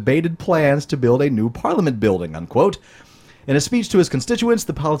legislators debated plans to build a new parliament building, unquote. In a speech to his constituents,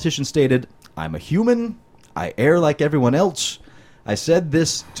 the politician stated, "I'm a human. I err like everyone else. I said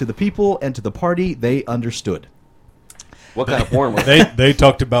this to the people and to the party. They understood." What kind of porn was it? They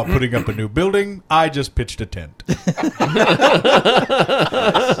talked about putting up a new building. I just pitched a tent. He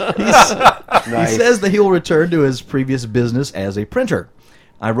Nice. says that he will return to his previous business as a printer.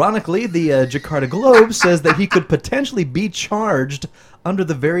 Ironically, the Jakarta Globe says that he could potentially be charged under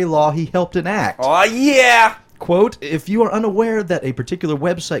the very law he helped enact. Oh, yeah. Quote, "If you are unaware that a particular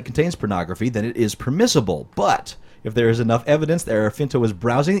website contains pornography, then it is permissible. But if there is enough evidence that Arafinto was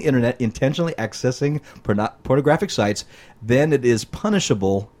browsing the internet, intentionally accessing pornographic sites, then it is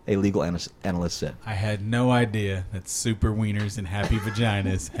punishable," a legal analyst said. I had no idea that super wieners and happy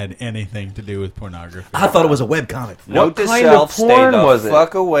vaginas had anything to do with pornography. I thought it was a webcomic. Note to kind of self, stay porn the was it?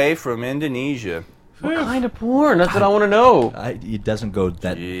 fuck away from Indonesia. What kind of porn? That's what I want to know. It doesn't go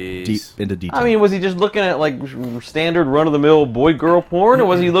that Jeez. deep into detail. I mean, was he just looking at like standard run-of-the-mill boy-girl porn, or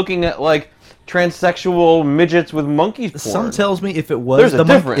was he looking at like transsexual midgets with monkeys porn? some tells me if it was There's a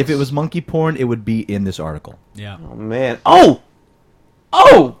difference. if it was monkey porn, it would be in this article. Yeah. Oh man! Oh,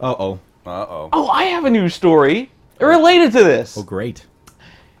 Uh-oh. Uh-oh. oh! I have a news story related to this. Oh, great.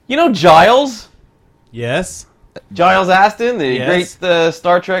 You know Giles? Yes. Giles Aston, the Yes. great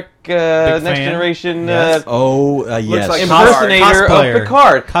Star Trek Next fan. Generation Yes. Oh, yes. like impersonator Cosplayer. of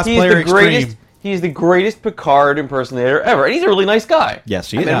Picard. He's Cosplayer the greatest. extreme. He's the greatest Picard impersonator ever, and he's a really nice guy. Yes,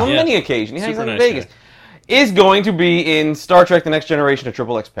 he I is. met him on Yeah. many occasions. He hangs Super out in nice Vegas. guy. Is going to be in Star Trek: The Next Generation, a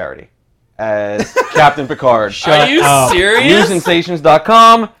Triple X parody as Captain Picard. Are you up. serious?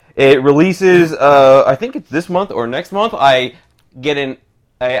 Newsensations.com. It releases. I think it's this month or next month. I get an.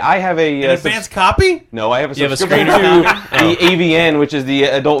 I have a An advanced copy? no, I have a You have a subscription screener to copy? the AVN, which is the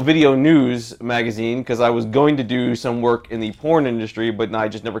Adult Video News magazine, because I was going to do some work in the porn industry, but I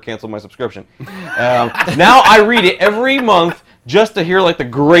just never canceled my subscription. Now I read it every month just to hear like the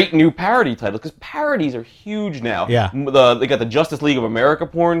great new parody titles, because parodies are huge now. Yeah. They got the Justice League of America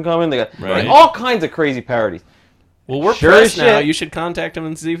porn coming. They got Right. like, all kinds of crazy parodies. Well, we're Sure pressed as now. shit. You should contact him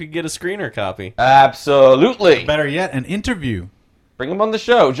and see if you can get a screener copy. Absolutely. Better yet, an interview. Bring him on the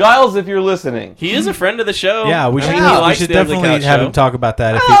show, Giles, if you're listening. He is a friend of the show. Yeah, we I should, mean, he we likes should the Ugly definitely Couch have show. him talk about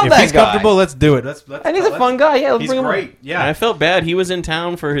that. If, I love if that he's guy. comfortable, let's do it. Let's And he's a fun guy. Yeah, let's He's bring him on. great. And Yeah. I felt bad. He was in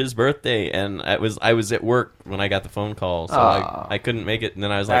town for his birthday, and I was at work when I got the phone call, so I couldn't make it. And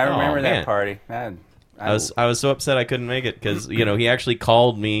then I was like, I remember oh, that man. party. I was so upset I couldn't make it because he actually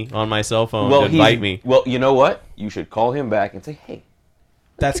called me on my cell phone Well, to invite me. Well, you know what? You should call him back and say, hey,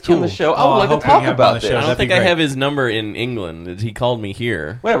 That's get you cool. on the show. I Oh, would like to hope we talk can have him about on the this. show. I don't That'd be think I great. have his number in England. He called me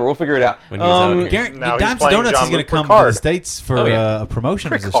here. whatever, we'll figure it out. When he's out here. Gary, Now he's Dimes playing Donuts is John going to come to Picard. the States for Oh, yeah.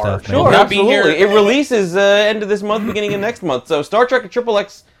 promotions and Picard, stuff. Sure, man. He'll be absolutely. here. It releases end of this month, beginning of next month. So Star Trek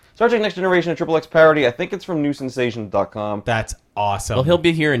Next Generation, a Triple X parody. I think it's from newsensations.com. That's awesome. Well, he'll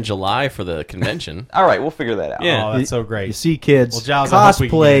be here in July for the convention. All right, we'll figure that out. Yeah. Oh, that's so great. You see, kids, Well, Giles, I hope we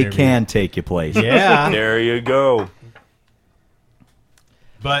can get an cosplay interview. can take you places. Yeah. There you go.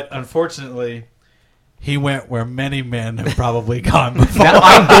 But unfortunately, he went where many men have probably gone before. Now,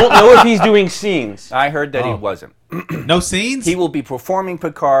 I don't know if he's doing scenes. I heard that he Oh. wasn't. No scenes? He will be performing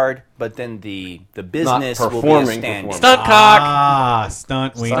Picard, but then the business will be a performing, stand. performing. Stunt cock. Ah,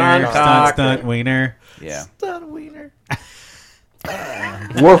 stunt wiener. Stunt cock. Stunt wiener. Yeah. Stunt wiener.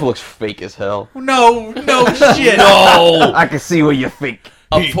 Worf looks fake as hell. No shit. No, I can see what you think.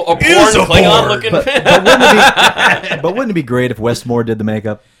 a porn is a Klingon porn. looking. But wouldn't it be great if Westmore did the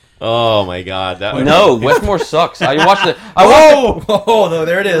makeup? Oh my god, that would No, Westmore sucks. I watched it. I watched it. Oh, no,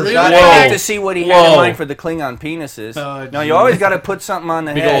 there it is. I have to see what he had in Whoa. mind for the Klingon penises. Oh, no, you always got to put something on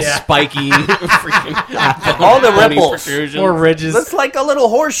the big old head. spiky, freaking All the bunny ripples. protrusions. More ridges. Looks like a little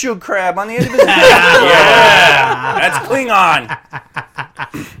horseshoe crab on the end of his head. Yeah, that's Klingon.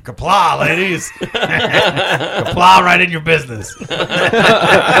 Kapla, ladies. Kapla right in your business.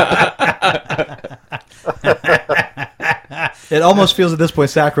 It almost feels at this point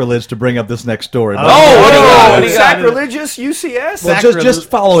sacrilege to bring up this next story. But Oh, what do you got? What do you got? Sacrilegious UCS? Well, just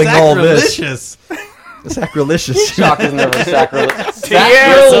following all this. Sacrilegious. Sacrilegious. Shock is never sacrilegious.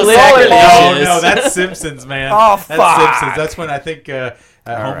 Tierra Sacrilegious. Oh no, that's Simpsons, man. Oh, That's fuck. Simpsons. That's when I think Homer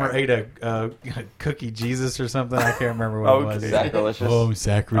right. ate a cookie Jesus or something. I can't remember what it was. Okay. Sacrilegious. Oh, All right.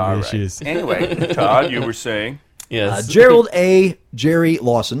 sacrilegious. Anyway, Todd, you were saying. Yes. Gerald A. Jerry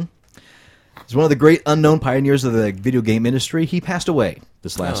Lawson is one of the great unknown pioneers of the video game industry. He passed away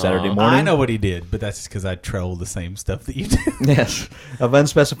this last Saturday morning. I know what he did, but that's just because I troll the same stuff that you do. Yes, of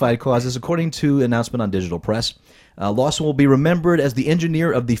unspecified causes. According to an announcement on Digital Press, Lawson will be remembered as the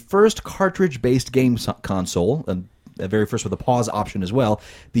engineer of the first cartridge-based game console, the very first with a pause option as well,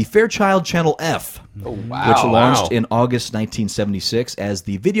 the Fairchild Channel F, which launched in August 1976 as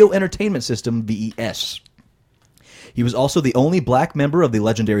the Video Entertainment System, VES. He was also the only black member of the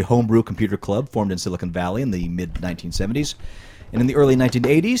legendary Homebrew Computer Club formed in Silicon Valley in the mid-1970s. And in the early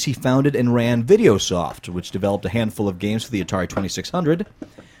 1980s, he founded and ran Videosoft, which developed a handful of games for the Atari 2600.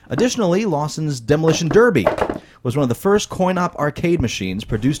 Additionally, Lawson's Demolition Derby was one of the first coin-op arcade machines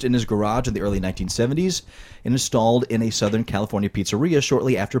produced in his garage in the early 1970s and installed in a Southern California pizzeria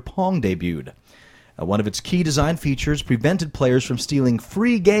shortly after Pong debuted. One of its key design features prevented players from stealing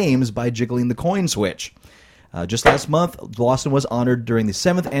free games by jiggling the coin switch. Just last month, Lawson was honored during the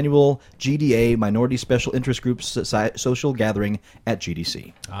 7th annual GDA Minority Special Interest Group social gathering at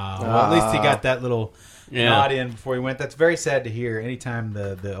GDC. Well, at least he got that little Yeah. nod in before he went. That's very sad to hear. Anytime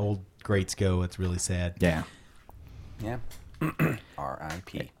the old greats go, it's really sad. Yeah. Yeah.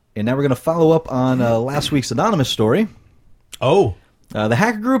 R.I.P. And now we're going to follow up on last week's Anonymous story. Oh, The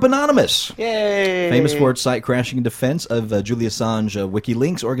hacker group Anonymous, Yay! famous for its site crashing in defense of Julian Assange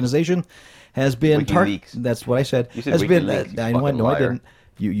WikiLeaks organization, has been WikiLeaks. That's what I said. You said has been. WikiLeaks, you I know. fucking No, I liar. didn't.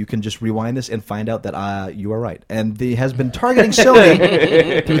 You can just rewind this and find out that you are right. And has been targeting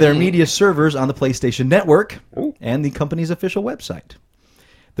Sony through their media servers on the PlayStation Network and the company's official website.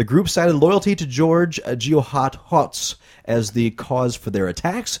 The group cited loyalty to George Geohot as the cause for their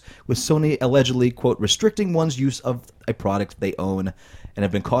attacks, with Sony allegedly, quote, restricting one's use of a product they own, and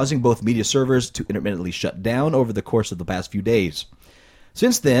have been causing both media servers to intermittently shut down over the course of the past few days.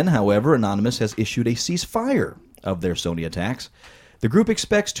 Since then, however, Anonymous has issued a ceasefire of their Sony attacks. The group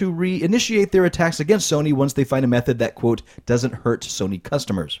expects to reinitiate their attacks against Sony once they find a method that, quote, doesn't hurt Sony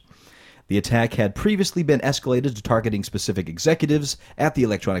customers. The attack had previously been escalated to targeting specific executives at the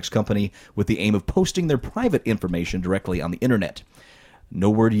electronics company with the aim of posting their private information directly on the internet. No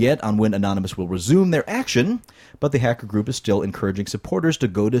word yet on when Anonymous will resume their action, but the hacker group is still encouraging supporters to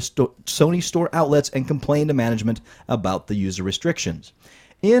go to Sony store outlets and complain to management about the user restrictions.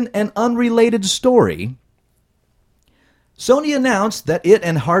 In an unrelated story, Sony announced that it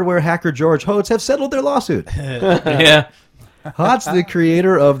and hardware hacker George Hotz have settled their lawsuit. Yeah. Hotz, the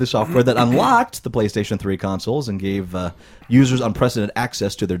creator of the software that unlocked the PlayStation 3 consoles and gave users unprecedented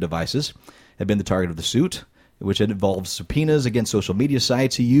access to their devices, had been the target of the suit, which involves subpoenas against social media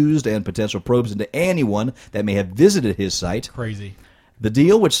sites he used and potential probes into anyone that may have visited his site. Crazy. The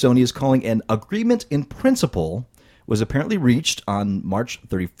deal, which Sony is calling an agreement in principle, was apparently reached on March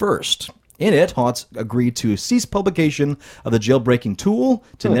 31st. In it, Hotz agreed to cease publication of the jailbreaking tool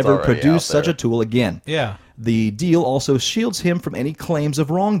to It's never already produce out there. such a tool again. Yeah. The deal also shields him from any claims of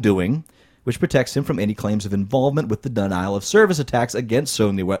wrongdoing, which protects him from any claims of involvement with the denial of service attacks against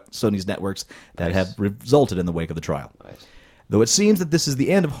Sony's networks that have resulted in the wake of the trial. Nice. Though it seems that this is the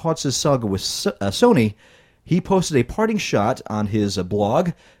end of Hotz's saga with Sony, he posted a parting shot on his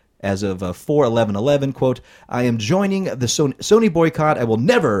blog as of 4/11/11, quote, "I am joining the Sony boycott. I will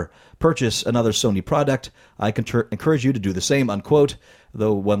never purchase another Sony product. I encourage you to do the same," unquote,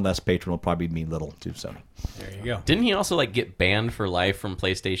 though one less patron will probably mean little to Sony. There you go. Didn't he also like get banned for life from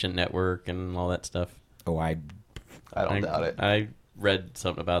PlayStation Network and all that stuff? Oh, I don't doubt it. I read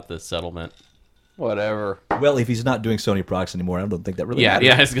something about the settlement. Whatever. well, if he's not doing Sony products anymore, I don't think that really Yeah, matters.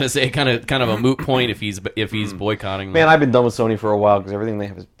 yeah. I was gonna say kind of a moot point if he's boycotting. Man, I've been done with Sony for a while because everything they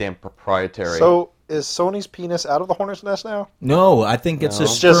have is damn proprietary. So is Sony's penis out of the hornet's nest now? No, I think it's No.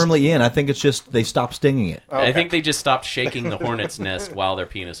 just It's just- firmly in. I think it's just they stopped stinging it. I think they just stopped shaking the hornet's nest while their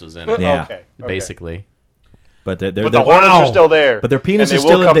penis was in it. Yeah. Okay. Basically. But they're But the hornets are still there. But their penis and is they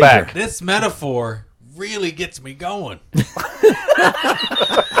still will in come danger. back. This metaphor really gets me going.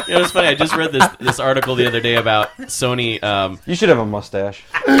 It was funny. I just read this article the other day about Sony. You should have a mustache.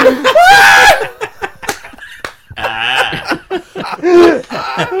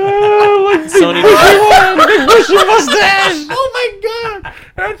 Sony. Oh my god,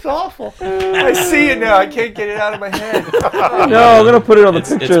 that's awful. I see it now. I can't get it out of my head. No, I'm gonna put it on the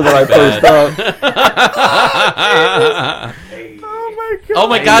picture it's that I pretty post up. Oh my god. Oh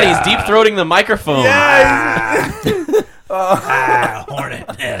my God! He's deep throating the microphone.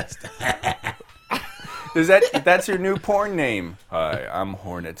 Hornet nest. That's your new porn name? Hi, I'm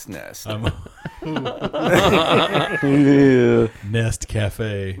Hornet's Nest. Nest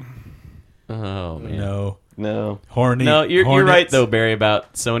Cafe. Oh man. No. No. Horny. No, you're right Hornets. though, Barry,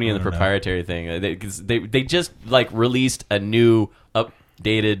 about Sony and the No, no. proprietary thing. 'Cause they just like released a new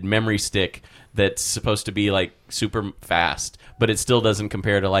updated memory stick that's supposed to be like super fast, but it still doesn't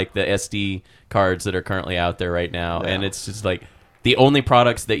compare to like the SD cards that are currently out there right now. Yeah. And it's just like the only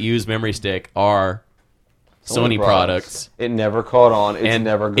products that use memory stick are Sony products. It never caught on. It's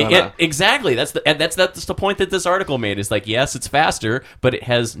never gonna. Exactly. That's the point that this article made. Is like, yes, it's faster, but it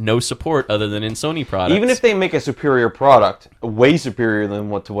has no support other than in Sony products. Even if they make a superior product, way superior than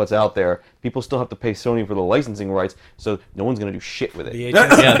what's out there, people still have to pay Sony for the licensing rights, so no one's gonna do shit with it.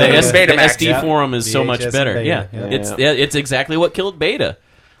 VHS. yeah, the Betamax. SD forum is so much VHS better. and Yeah, Beta, it's exactly what killed Beta.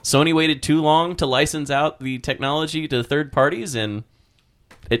 Sony waited too long to license out the technology to third parties, and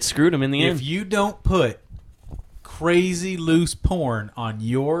it screwed them in the end. If you don't put crazy loose porn on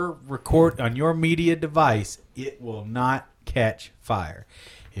your media device, it will not catch fire.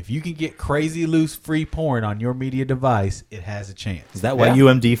 If you can get crazy loose free porn on your media device, it has a chance. Is that why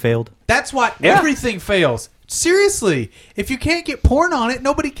UMD failed? That's why everything fails. Seriously, if you can't get porn on it,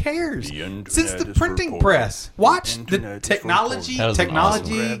 nobody cares. The internet Since the is for printing porn. press, watch The the internet is for technology. porn. That was an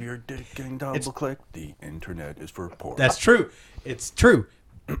Technology. Grab your dick and double click. The internet is for porn. That's true. It's true.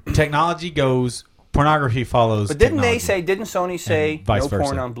 Technology goes. Pornography follows. But didn't technology. didn't Sony say And vice no porn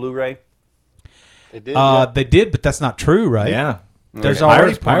versa. on Blu-ray? They did. They did, but that's not true, right? Yeah. There's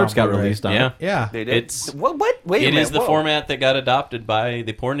already Pirates got Blu-ray. released on yeah, it. Yeah. They did. It's- what? Wait a it minute. is the whoa. format that got adopted by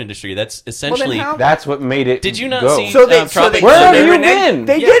the porn industry. That's essentially. how- That's what made it. Did you not go. see? So they, Tropic Where have they you reneged- been?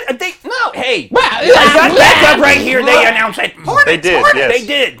 They Yeah. did. They no. Hey, I got back up right here. They announced it. They did, yes. They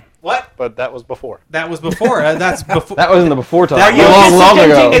did. What? But that was before. That was before. That's before. That was in the before time. That- long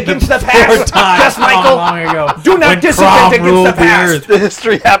ago. Against the past. Yes, Michael. Long ago. Do not When dissent Crom against ruled the past. earth. The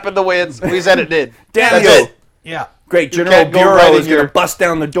history happened the way we said it did. Damn That's you. it. Yeah. Great. You General can't go Bureau right is in going your- to bust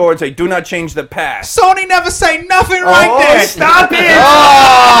down the door and say, do not change the past. Sony never say nothing Oh, like that. stop it.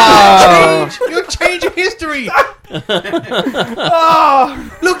 You're changing history.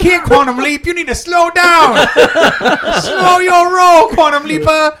 Look here, Quantum Leap. You need to slow down. Slow your roll, Quantum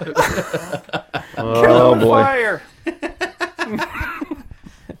Leaper. Oh boy. Fire.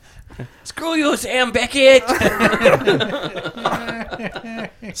 Screw you, Sam Beckett.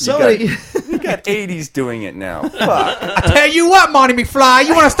 Somebody, You got 80s doing it now. Fuck. I tell you what, Monty McFly,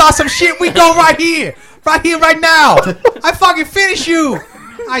 you want to start some shit? We go right here, right now. I fucking finish you.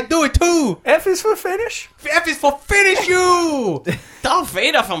 I do it too. F is for finish? F is for finish you. Darth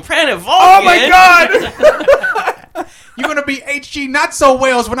Vader from Planet Vulcan. Oh my god! You're gonna be HG not so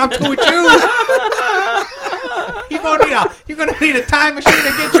Wales when I'm through with you. You're gonna need a time machine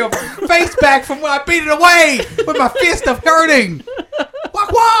to get your face back from where I beat it away with my fist of hurting. Wah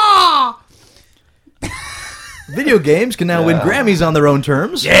wah! video games can now win Grammys on their own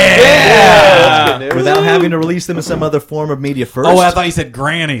terms. That's good news. Without having to release them in some other form of media first. Oh, I thought you said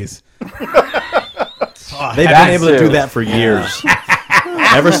grannies. They've been That's able to do true. that for years.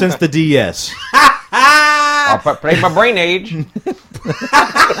 Ever since the DS. I'll play my brain age. What's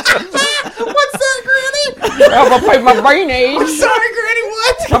that, Granny? I'll play my brain age. Sorry, Granny.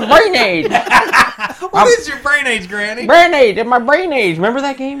 What? My brain age. What is your brain age, Granny? Brain age. And my brain age. Remember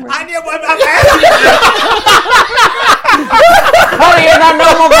that game? I know. I'm asking How do you not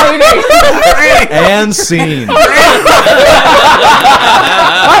know my brain age? Granny. And scene. My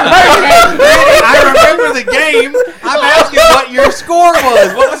brain age. Granny, I remember the game. I'm asking what your score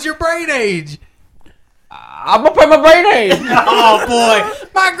was. What was your brain age? I'm gonna play my brain age. Oh boy,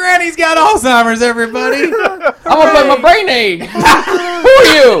 my granny's got Alzheimer's. Everybody, I'm gonna play my brain age. Who are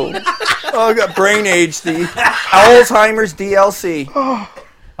you? Oh, I got brain age, the Alzheimer's DLC. I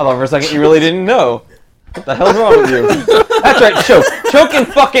thought for a second you really didn't know. What the hell's wrong with you? That's right, choke. Choke and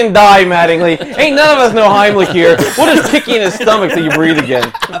fucking die, Mattingly. Ain't none of us know Heimlich here. We'll just kick you in the stomach till you breathe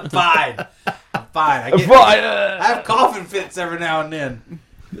again. I'm fine. I'm fine. I have coughing fits every now and then.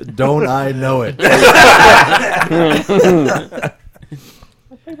 Don't I know it? Where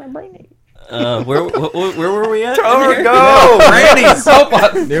were we at? Oh, go! Granny's.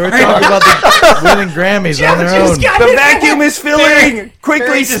 They were talking about the winning Grammys on their own. The vacuum is filling!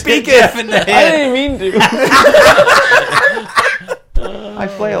 Quickly speak it! in the I head. didn't mean to. I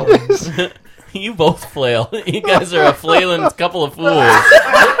flailed. You both flail. You guys are a flailing couple of fools.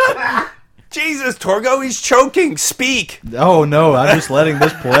 Jesus, Torgo, he's choking! Speak! Oh no, I'm just letting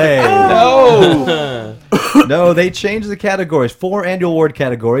this play. No. No, they changed the categories. 4 annual award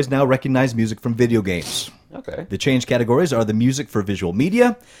categories now recognize music from video games. Okay. The changed categories are the music for visual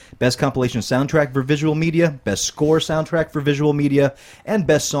media, best compilation soundtrack for visual media, best score soundtrack for visual media, and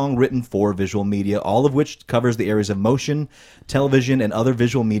best song written for visual media, all of which covers the areas of motion, television, and other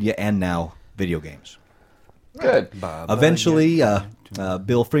visual media, and now video games. Good. Eventually,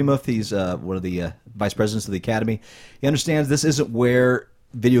 Bill Freemuth, he's one of the vice presidents of the Academy, he understands this isn't where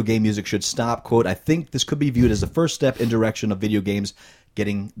video game music should stop. Quote, I think this could be viewed as the first step in direction of video games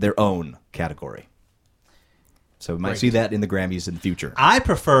getting their own category. So we might see that in the Grammys in the future. I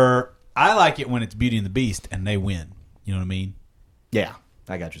like it when it's Beauty and the Beast and they win. You know what I mean? Yeah,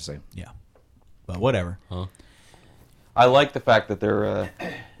 I got you saying. Yeah. But whatever. I like the fact that they're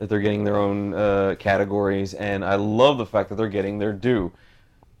getting their own categories, and I love the fact that they're getting their due.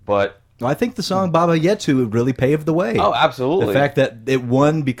 But Well, I think the song Baba Yetu really paved the way. oh, absolutely. The fact that it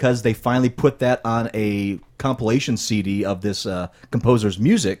won because they finally put that on a compilation CD of this composer's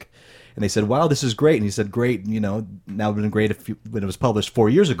music. And they said, wow, this is great. And he said, great, you know, now it would have been great when it was published 4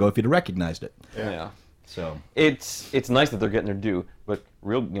 years ago if you'd have recognized it. Yeah. So It's nice that they're getting their due, but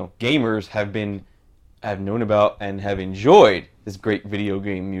real gamers have known about and have enjoyed this great video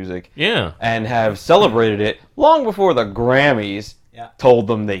game music. Yeah. And have celebrated it long before the Grammys told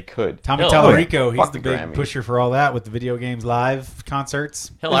them they could. Tommy Hell, Tallarico, he's Fuck the the big Grammys. pusher for all that with the video games live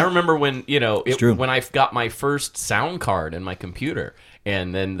concerts. Hell, I remember when true. when I got my first sound card in my computer,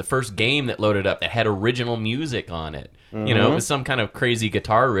 and then the first game that loaded up that had original music on it. You know, it was some kind of crazy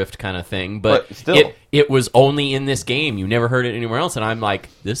guitar riff kind of thing, but still. it was only in this game. You never heard it anywhere else, and I'm like,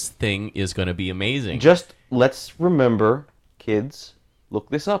 this thing is going to be amazing. Just let's remember, kids, look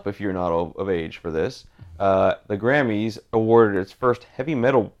this up if you're not of age for this. The Grammys awarded its first heavy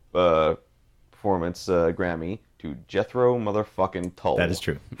metal performance Grammy to Jethro motherfucking Tull. that is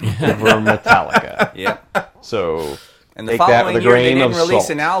true. Over Metallica. Yeah. So And the take that following with a year, they grain didn't of release salt.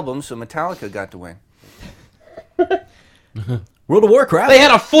 an album, so Metallica got to win. World of Warcraft. They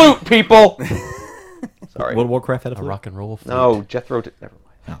had a flute, people. Sorry. World of Warcraft had a a flute. rock and roll flute. No, Jethro. Never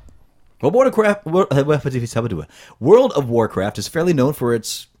mind. Well, World of Warcraft is fairly known for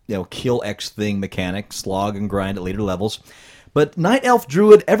its kill X thing mechanic, slog and grind at later levels. But Night Elf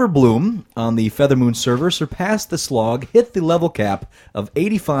Druid Everbloom on the Feathermoon server surpassed the slog, hit the level cap of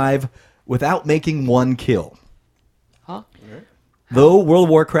 85 without making one kill. Though World of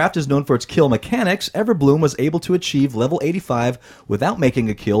Warcraft is known for its kill mechanics, Everbloom was able to achieve level 85 without making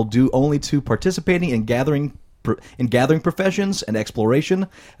a kill due only to participating in gathering gathering professions and exploration,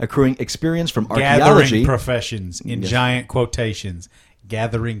 accruing experience from Gathering archaeology. professions in giant quotations.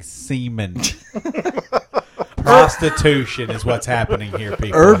 Gathering semen. Prostitution is what's happening here,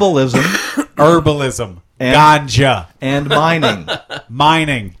 people. Herbalism. And- Ganja. and mining.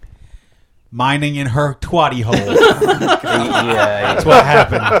 Mining. Mining in her twatty hole. Yeah. That's what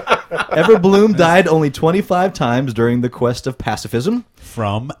happened. Everbloom died only 25 times during the quest of pacifism,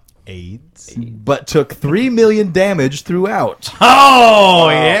 From AIDS. but took 3 million damage throughout. Oh,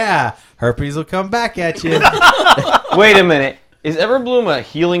 yeah. Herpes will come back at you. Wait a minute. Is Everbloom a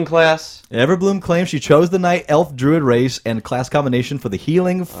healing class? Everbloom claims she chose the night elf druid race and class combination for the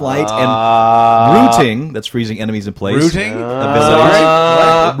healing, flight, and rooting. That's freezing enemies in place. Rooting?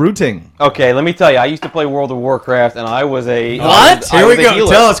 Abilities. Rooting. Okay, let me tell you. I used to play World of Warcraft, and I was a What? I Here was we a go.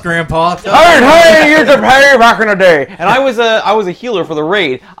 healer. Tell us, Grandpa. Tell us. Hey, years of pay back in the day, and I was a healer for the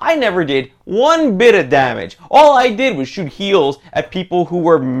raid. I never did one bit of damage. All I did was shoot heals at people who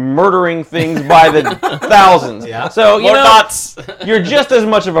were murdering things by the thousands. Yeah. So you More know, dots. you're just as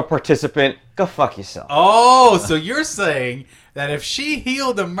much of a participant. Go fuck yourself. Oh, so you're saying that if she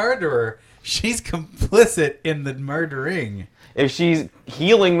healed a murderer, she's complicit in the murdering. If she's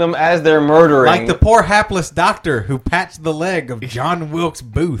healing them as they're murdering, Like the poor hapless doctor who patched the leg of John Wilkes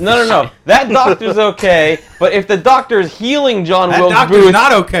Booth. No. That doctor's okay, but if the doctor's healing John That Wilkes doctor's Booth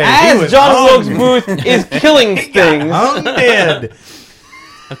not okay. He as was John hung. Wilkes Booth is killing things, Hung dead.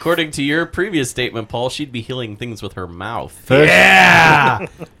 According to your previous statement, Paul, she'd be healing things with her mouth. Yeah,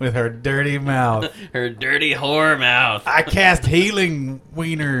 with her dirty mouth. Her dirty whore mouth. I cast healing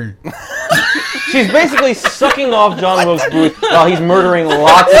wiener. she's basically sucking off John Wilkes Booth while he's murdering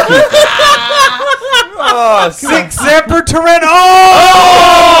lots of people. Six separate Toretto.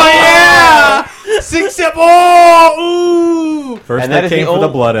 Oh, yeah. Six separate. Oh, ooh. First And that they is the came for the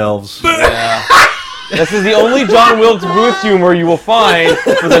old- Blood Elves. This is the only John Wilkes Booth humor you will find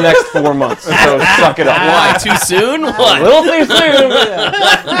for the next 4 months. So suck it up. Why? Too soon? A What? little too soon. But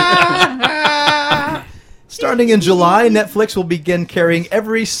yeah. Starting in July, Netflix will begin carrying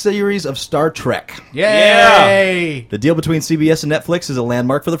every series of Star Trek. Yay. The deal between CBS and Netflix is a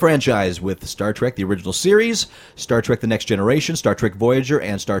landmark for the franchise, with Star Trek, the original series, Star Trek The Next Generation, Star Trek Voyager,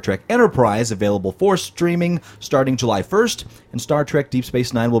 and Star Trek Enterprise available for streaming starting July 1st, and Star Trek Deep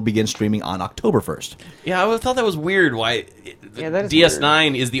Space Nine will begin streaming on October 1st. Yeah, I thought that was weird. Why? Yeah, that is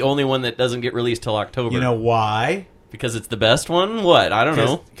DS9 is the only one that doesn't get released till October. You know why? because it's the best one. What? I don't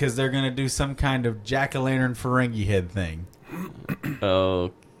know. Because they're going to do some kind of jack-o'-lantern Ferengi head thing.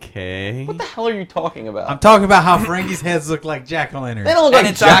 Okay. What the hell are you talking about? I'm talking about how Ferengi's heads look like jack-o'-lanterns. They don't look And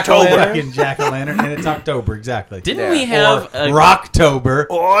like it's October. Fucking jack-o'-lantern, and it's October, exactly. Didn't we have Or Rocktober.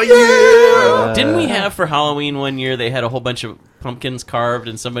 Oh yeah! Didn't we have for Halloween one year? They had a whole bunch of pumpkins carved,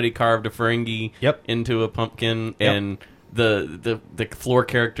 and somebody carved a Ferengi Yep. into a pumpkin, Yep. and the floor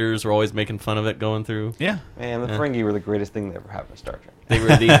characters were always making fun of it going through. Yeah. Man, the Ferengi were the greatest thing that ever happened to Star Trek. They were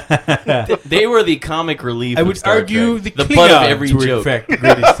the they were the comic relief. I of would Star argue Trek. the butt of Klingons every were, in joke. fact, the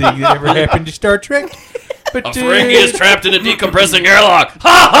greatest thing that ever happened to Star Trek. But A Ferengi is trapped in a decompressing airlock. Ha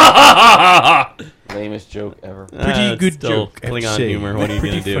ha ha ha ha! Lamest joke ever. pretty it's good still joke. I have to Klingon say. humor. What are you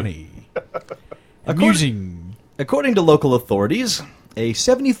Pretty gonna do? funny. Amusing. According to local authorities, a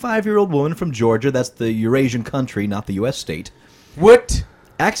 75-year-old woman from Georgia, that's the Eurasian country, not the U.S. state, What?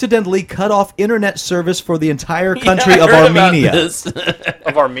 accidentally cut off internet service for the entire country Yeah, I of heard about Armenia. this.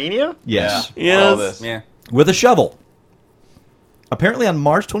 Of Armenia? Yes. Yes. All this. Yeah. With a shovel. Apparently on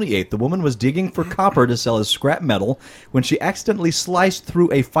March 28th, the woman was digging for copper to sell as scrap metal when she accidentally sliced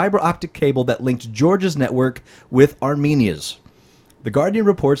through a fiber optic cable that linked Georgia's network with Armenia's. The Guardian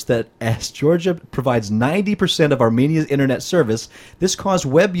reports that as Georgia provides 90% of Armenia's internet service, this caused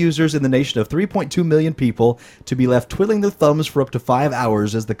web users in the nation of 3.2 million people to be left twiddling their thumbs for up to 5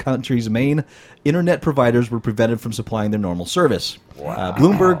 hours as the country's main internet providers were prevented from supplying their normal service.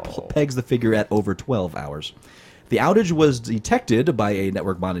 Bloomberg pegs the figure at over 12 hours. The outage was detected by a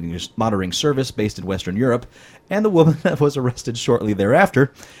network monitoring service based in Western Europe, and the woman was arrested shortly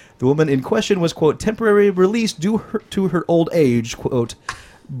thereafter. The woman in question was, quote, temporarily released due to her old age, quote,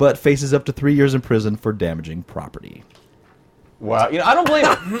 but faces up to 3 years in prison for damaging property. Wow. You know, I don't blame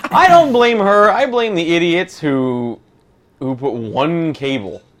her. I don't blame her. I blame the idiots who put one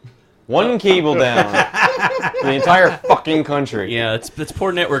cable down for the entire fucking country. Yeah, it's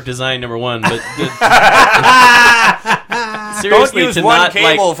poor network design, number one. But Don't seriously, use to one not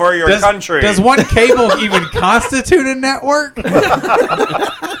cable like, for your country. Does one cable even constitute a network?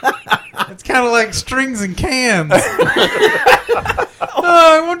 It's kind of like strings and cans. Why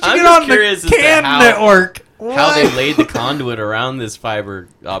don't you I'm get just on curious the as to can how- network? how they What? laid the conduit around this fiber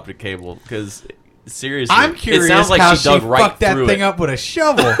optic cable, because Seriously, I'm curious It sounds like how she dug right fucked that through thing it. up with a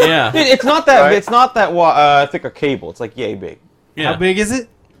shovel. Yeah, Dude, it's not that. Right. It's not that thick a cable. It's like yay big. yeah. How big is it?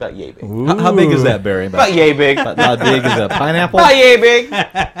 About yay big. How big is that, Barry? About yay big. How big is a pineapple? About yay big.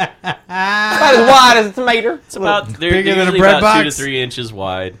 About as wide as a tomato. It's about they're bigger than a usually bread about 2 to box? 3 inches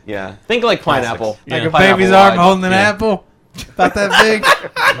wide. Yeah. Think like pineapple. Yeah. Like a Pineapple baby's wide. arm holding an Yeah. apple? About that big?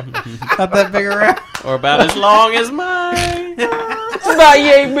 About that big around? Or about as long as mine. It's about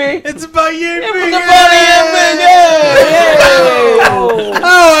yay big. It's about you, big. It's about yay big.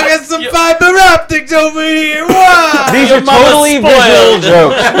 Oh, I got some fiber optics over here. Wow. These Your are mama's totally spoiled. visual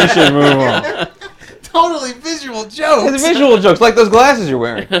jokes. We should move on. Totally visual It's jokes. visual jokes, like those glasses you're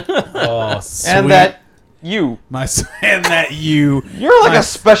wearing, Oh, sweet. and that you. And that you. You're like a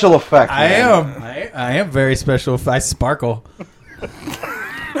special effect. I man. am. I am very special. If I sparkle,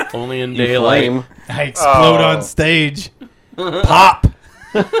 Only in You daylight. flame. I explode on stage. Pop.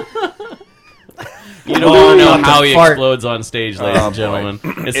 You don't want to know Not how the he fart. explodes on stage, ladies and gentlemen.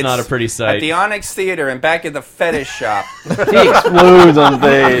 It's not a pretty At sight. the Onyx Theater and back in the fetish shop. He explodes on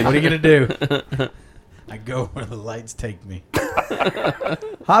stage. What are you gonna do? I go where the lights take me.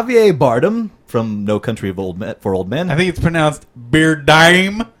 Javier Bardem from No Country for Old Men. I think it's pronounced beer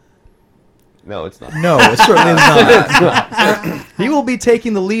dime. No, it's not. No, it certainly is not. He will be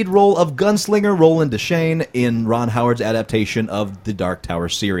taking the lead role of gunslinger Roland Deschain in Ron Howard's adaptation of the Dark Tower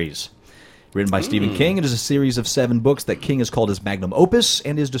series. Written by Stephen King, it is a series of 7 books that King has called his magnum opus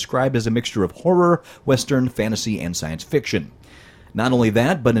and is described as a mixture of horror, western, fantasy, and science fiction. Not only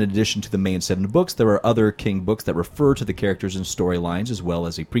that, but in addition to the main 7 books, there are other King books that refer to the characters and storylines, as well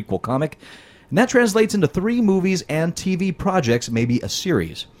as a prequel comic. And that translates into 3 movies and TV projects, maybe a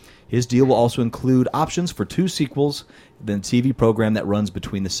series. His deal will also include options for 2 sequels. The TV program that runs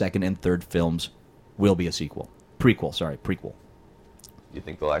between the second and third films will be a sequel. Prequel. You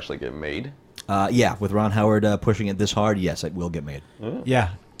think they'll actually get made? Yeah, with Ron Howard pushing it this hard, yes, it will get made. Yeah,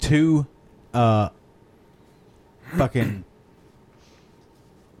 2 fucking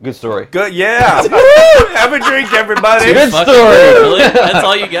Good story. Good, yeah. Have a drink, everybody. Good Fuck story. it, really? That's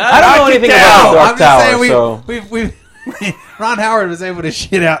all you got? I don't know Knock it anything down. about the Dark I'm just Tower, saying so we've Ron Howard was able to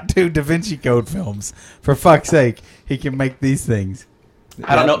shit out 2 Da Vinci Code films. For fuck's sake, he can make these things.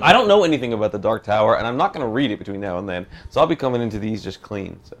 I don't know. I don't know anything about the Dark Tower, and I'm not going to read it between now and then. So I'll be coming into these just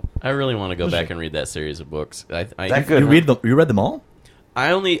clean. So I really want to go back and read that series of books. that good. You read them all?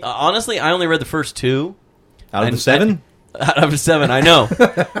 I only, honestly, I only read the first 2. Out of And- the 7? Out of 7, I know.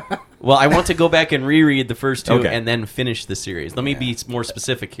 Well, I want to go back and reread the first 2 Okay. and then finish the series. Let me be more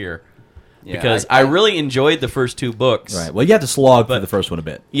specific here. Yeah, Because I really enjoyed the first 2 books. Right. Well, you have to slog But- through the first one a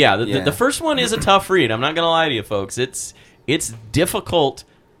bit. Yeah, Yeah. the first one is a tough read. I'm not going to lie to you, folks. It's difficult,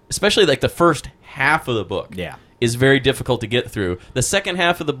 especially like the first half of the book. Yeah. Is very difficult to get through. The second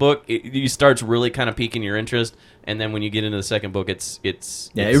half of the book, it starts really kind of piquing your interest, and then when you get into the second book, it's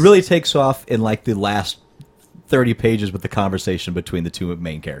Yeah, it really takes off in like the last 30 pages with the conversation between the 2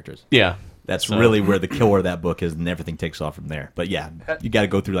 main characters. yeah. That's So- really where the killer of that book is, and everything takes off from there. But yeah, you got to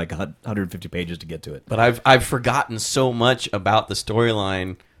go through like 150 pages to get to it. But I've forgotten so much about the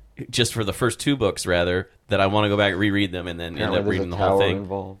storyline just for the first 2 books, rather, that I want to go back and reread them and then end Apparently up there's reading a the whole tower thing.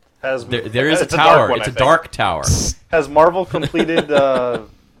 involved. There is a It's tower. dark one, It's I a think. dark tower. Has Marvel completed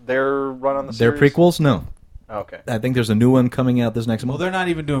their run on the Their series? prequels? No. Okay. I think there's a new one coming out this next Well, month. they're not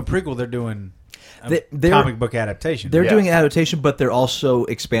even doing prequel. They're doing They're- comic book adaptation. They're Yeah. doing an adaptation, but they're also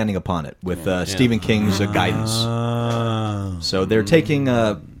expanding upon it with Stephen King's guidance. So they're taking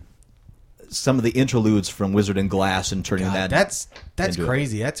some of the interludes from Wizard and Glass and turning God, that. that's into it.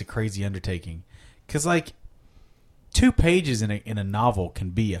 crazy. That's a crazy undertaking. Because like 2 pages in a novel can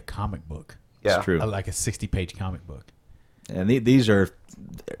be a comic book. Yeah. It's true. Like a 60-page comic book. And these are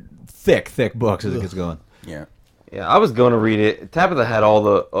thick books as it gets going. Yeah. Yeah, I was going to read it. Tabitha had all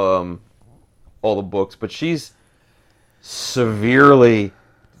the books, but she's severely,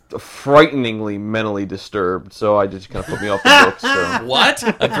 frighteningly mentally disturbed. So I just kind of put me off the books. So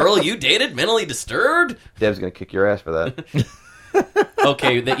What? A girl you dated mentally disturbed? Deb's going to kick your ass for that.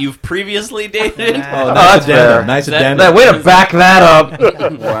 Okay, that you've previously dated? Oh, that's fair. Nice That- addendum. Way to back that up.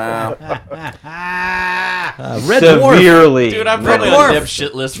 Wow. Red Dwarf. Severely. Dude, I'm mentally probably on Dwarf. Deb's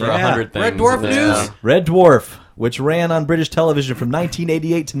shit list for Yeah. 100 things. Red Dwarf at this news? point. Red Dwarf, which ran on British television from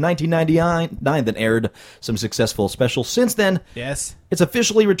 1988 to 1999, then aired some successful specials. Since then, Yes. it's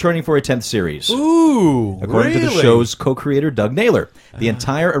officially returning for a 10th series. Ooh. According to the really? show's co-creator, Doug Naylor, the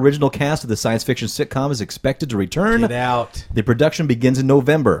entire original cast of the science fiction sitcom is expected to return. Get out. The production begins in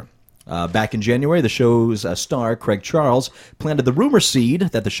November. Back in January, the show's star, Craig Charles, planted the rumor seed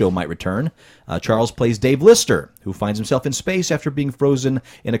that the show might return. Charles plays Dave Lister, who finds himself in space after being frozen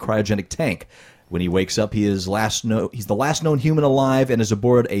in a cryogenic tank. When he wakes up, he's the last known human alive and is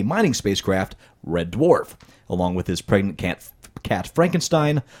aboard a mining spacecraft, Red Dwarf, along with his pregnant cat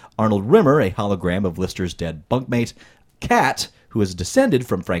Frankenstein, Arnold Rimmer, a hologram of Lister's dead bunkmate, Cat, who is descended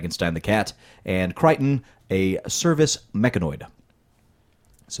from Frankenstein the cat, and Crichton, a service mechanoid.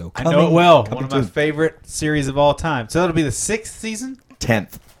 So I know it well. One of my favorite series of all time. So that'll be the 6th season?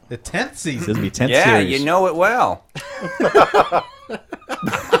 10th. The 10th season. This will be 10th Yeah, series. you know it well.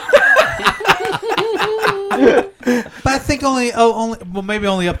 But I think maybe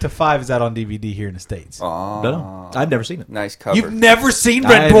only up to 5 is out on DVD here in the States. Oh, No, I've never seen it. nice cover. You've never seen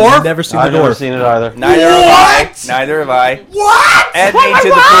Red I've Dwarf? never seen I've the never dwarf. seen it either. Neither What? have I. Neither have I. What? Add me to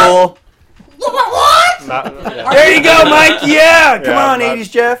the pool. What? There you go, Mike. Yeah, come Yeah, on, I'm not-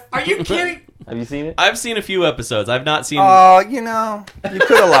 80s Jeff. Are you kidding? Have you seen it? I've seen a few episodes. I've not seen. Oh, you know, you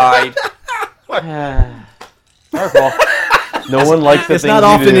could have lied. Sorry, Paul. No one likes the It's things not you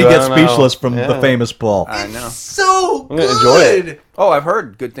often do. he I gets don't know. speechless from Yeah. the famous Paul. I know. So I'm gonna enjoy it. Oh, I've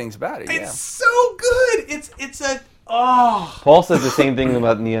heard good things about it. Yeah. It's so good. It's a Paul says the same thing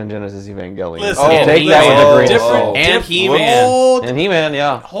about Neon Genesis Evangelion. Listen, So Oh, take that with a grain of different, salt. And He-Man. And He-Man,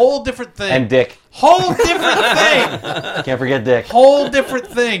 yeah. whole different thing. And Dick. Whole different thing. Can't forget Dick. Whole different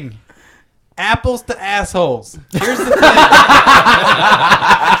thing. Apples to assholes. Here's the thing.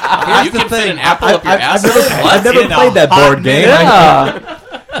 Here's You the can fit thing. an apple up your ass. I've never In a played that hot board game. minute.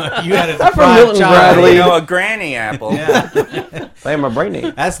 Yeah. You had a from deprived Milton child. Bradley. You know, a granny apple. Yeah. I have my brain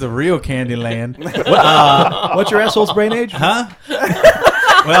name. That's the real Candyland. What's your asshole's brain age? Huh?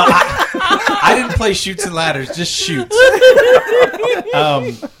 Well, I didn't play Shoots and Ladders, just Shoots.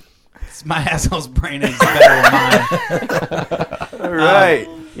 My asshole's brain is better than mine. All right.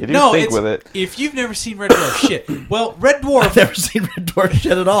 You do No, think it's, with it. if you've never seen Red Dwarf, shit. Well, Red Dwarf I've never seen Red Dwarf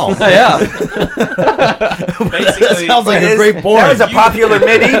shit at all. Yeah. basically Sounds like a That great porn. was a popular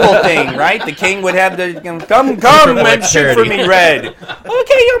medieval thing, right? The king would have the come and shoot for me, Red.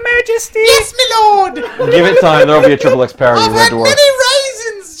 Okay, Your Majesty. Yes, my lord. Give it time. There'll be a triple X parody of Red Dwarf.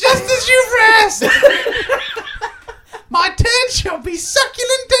 raisins, just as you've asked. My turn shall be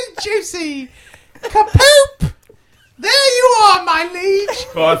succulent and juicy. Kapoop! There you are, my liege.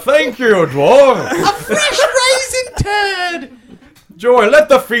 Oh, thank you, dwarf. A fresh raisin turd. Joy, let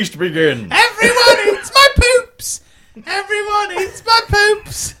the feast begin. Everyone eats my poops. Everyone eats my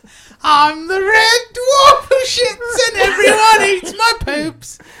poops. I'm the red dwarf who shits and everyone eats my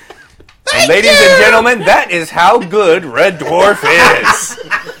poops. Thank Ladies you. and gentlemen, that is how good Red Dwarf is.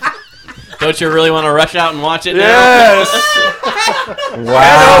 Don't you really want to rush out and watch it now? Yes. Wow.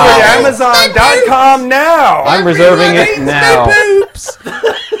 Head over to Amazon.com now. I'm reserving Everyone it eats now. my poops.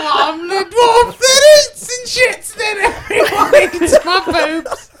 I'm the dwarf that eats and shits then everyone eats my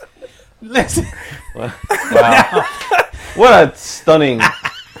poops. Listen. Wow. What a stunning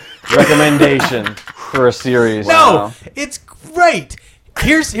recommendation for a series. No, it's great.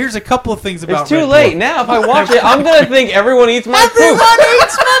 Here's a couple of things about It's too Red late. Dwarf. Now, if I watch it, I'm going to think everyone eats my Everyone poop.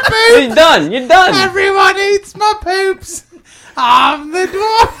 eats my poops. You're done. You're done. Everyone eats my poops. I'm the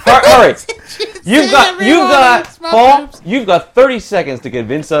dwarf. All right. Everyone eats my Paul, poops. you've got 30 seconds to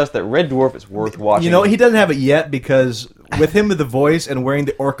convince us that Red Dwarf is worth watching. You know, he doesn't have it yet because with him with the voice and wearing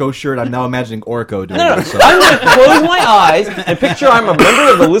the Orko shirt, I'm now imagining Orko doing No. it. So. I'm going to close my eyes and picture I'm a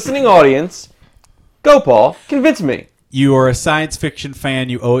member of the listening audience. Go, Paul. Convince me. You are a science fiction fan.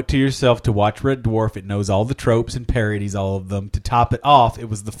 You owe it to yourself to watch Red Dwarf. It knows all the tropes and parodies all of them. To top it off, it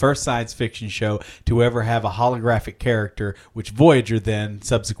was the first science fiction show to ever have a holographic character, which Voyager then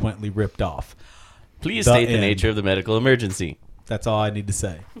subsequently ripped off. Please The state the end. nature of the medical emergency. That's all I need to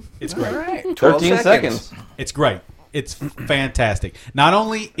say. It's great. All right. 13 seconds. It's great. It's fantastic. Not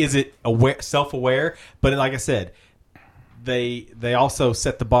only is it self-aware, but like I said, they also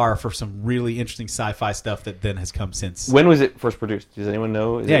set the bar for some really interesting sci-fi stuff that then has come since. When was it first produced? Does anyone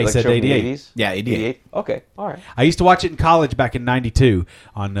know? Is Yeah, it he like said show from the 88. 80s? Yeah, 88. Okay, all right. I used to watch it in college back in '92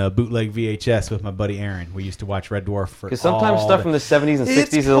 on bootleg VHS with my buddy Aaron. We used to watch Red Dwarf for Because sometimes all stuff the- from the 70s and 60s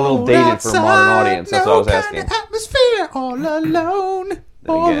It's is a little cold dated for a modern outside, audience. That's what I was asking. kind of atmosphere, all alone, Then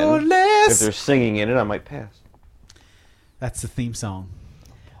more again, or if less. they're singing in it, I might pass. That's the theme song.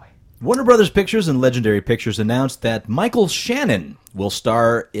 Warner Brothers Pictures and Legendary Pictures announced that Michael Shannon will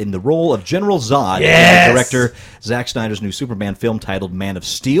star in the role of General Zod in the director Zack Snyder's new Superman film titled Man of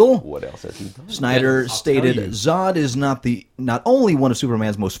Steel. What else has he done? Snyder stated tell you. Zod is not only one of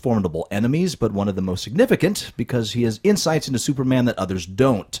Superman's most formidable enemies, but one of the most significant because he has insights into Superman that others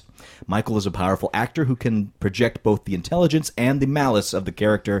don't. Michael is a powerful actor who can project both the intelligence and the malice of the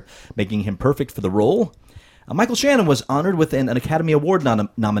character, making him perfect for the role. Michael Shannon was honored with an Academy Award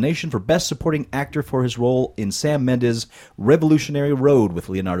nomination for Best Supporting Actor for his role in Sam Mendes' Revolutionary Road with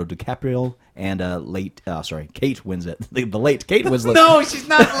Leonardo DiCaprio and Kate Winslet. The late Kate Winslet. No, she's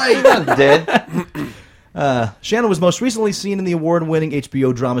not late. Not dead. Shannon was most recently seen in the award-winning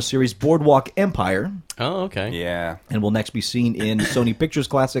HBO drama series Boardwalk Empire, Oh, okay. Yeah. and will next be seen in Sony Pictures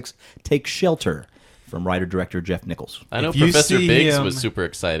Classics Take Shelter from writer-director Jeff Nichols. I know If you Professor see Biggs him- was super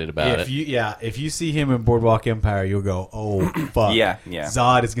excited about it. If you see him in Boardwalk Empire, you'll go, oh fuck, Yeah.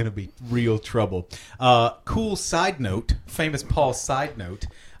 Zod is gonna be real trouble. Cool side note, famous Paul side note.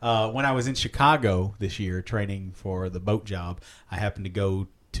 When I was in Chicago this year training for the boat job, I happened to go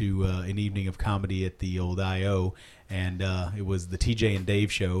to an evening of comedy at the old I.O., and it was the TJ and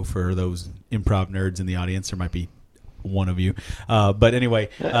Dave show for those improv nerds in the audience. There might be one of you, but anyway.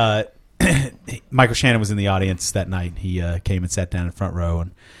 Michael Shannon was in the audience that night. He came and sat down in front row, and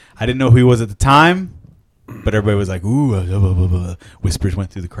I didn't know who he was at the time, but everybody was like, "Ooh!" Blah, blah, blah, blah. Whispers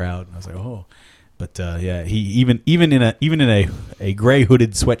went through the crowd, and I was like, "Oh!" But yeah, he even in a gray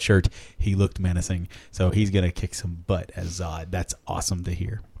hooded sweatshirt, he looked menacing. So he's gonna kick some butt as Zod. That's awesome to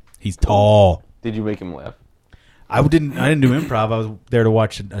hear. He's tall. Did you make him laugh? I didn't do improv. I was there to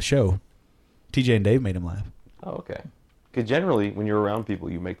watch a show. TJ and Dave made him laugh. Oh, okay. Because generally, when you're around people,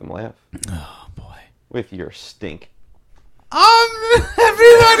 you make them laugh Oh boy. with your stink.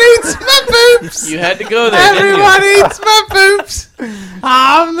 Everyone eats my poops. You had to go there, didn't you? Everyone eats my poops.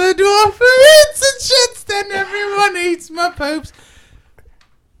 I'm the dwarf who eats and shits, then everyone eats my poops.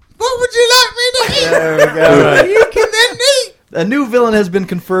 What would you like me to eat? There we go. You can then eat. A new villain has been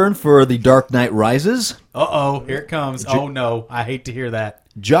confirmed for The Dark Knight Rises. Uh-oh, here it comes. Oh, no. I hate to hear that.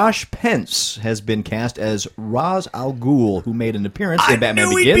 Josh Pence has been cast as Ra's al Ghul, who made an appearance in Batman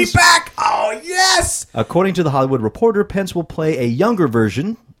knew Begins. he'd be back. Oh, yes. According to The Hollywood Reporter, Pence will play a younger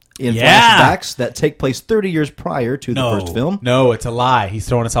version in Yeah. flashbacks that take place 30 years prior to the first film. No, it's a lie. He's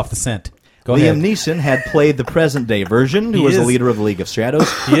throwing us off the scent. Go Liam ahead. Neeson had played the present-day version, who He was the is. leader of the League of Shadows.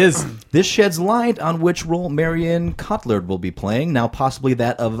 He is. This sheds light on which role Marion Cotillard will be playing, now possibly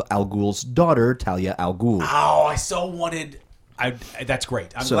that of Al Ghul's daughter, Talia al Ghul. Oh, I so wanted. That's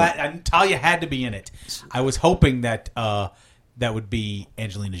great. I'm So- glad. Talia had to be in it. I was hoping that that would be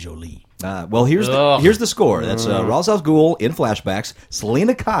Angelina Jolie. Well, here's Ugh. the score. That's Ra's al Ghul in flashbacks,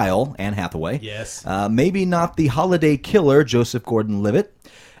 Selena Kyle, Anne Hathaway. Yes. Maybe not the holiday killer, Joseph Gordon-Levitt,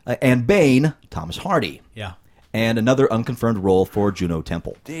 and Bane, Thomas Hardy. Yeah. And another unconfirmed role for Juno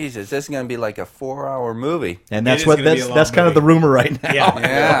Temple. Jesus, this is going to be like a 4-hour movie. And It that's is what gonna be a long that's kind of the movie. rumor right now. Yeah.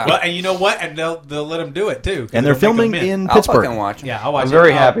 Yeah. Well, and you know what? And they'll let him do it too. 'cause And they're it'll make filming him in I'll Pittsburgh. fucking watch it. Yeah, I'll watch I'm it.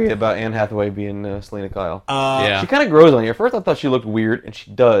 very happy about Anne Hathaway being Selena Kyle. Yeah. She kind of grows on you. At first, I thought she looked weird, and she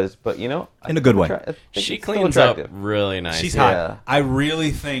does. But you know, In a good way. I think She it's still cleans up attractive. really nice. She's Yeah. hot. I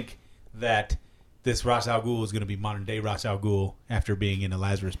really think that this Ra's al Ghul is going to be modern day Ra's al Ghul after being in a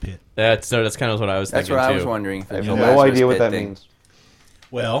Lazarus pit. That's kind of what I was That's thinking what I too. was wondering. I have The no Lazarus idea what Pit that thing. means.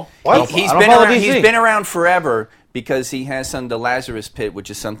 Well, What? He's I don't been follow around. DC. He's been around forever because he has the Lazarus Pit, which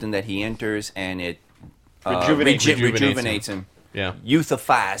is something that he enters and it Rejuvenates him. rejuvenates him, Yeah.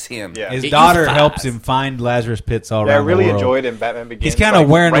 youthifies him. Yeah. his It daughter euthanized. helps him find Lazarus pits all Yeah, I around really the world. enjoyed in Batman Begins. He's kinda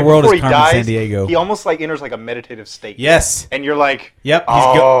wearing the world before as he Carmen Sandiego. He almost like enters like a meditative state. Yes. And you're like, Yep.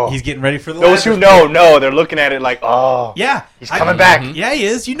 Oh. He's getting ready for the those who Lazarus know, they're looking at it like, oh, Yeah, he's coming back. Yeah, he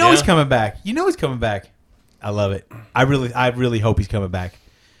is. You know he's Yeah. coming back. You know he's coming back. I love it. I really hope he's coming back.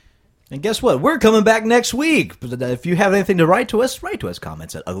 And guess what? We're coming back next week. But if you have anything to write to us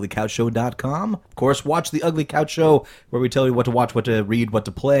comments at uglycouchshow.com. Of course, watch The Ugly Couch Show, where we tell you what to watch, what to read, what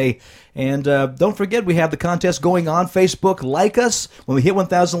to play. And don't forget, we have the contest going on Facebook. Like us. When we hit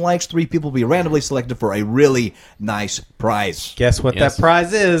 1,000 likes, 3 people will be randomly selected for a really nice prize. Guess what Yes. that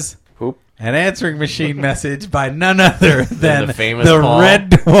prize is? Poop. An answering machine message by none other than the famous the Paul. Red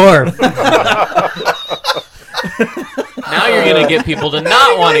Dwarf. Now you're gonna get people to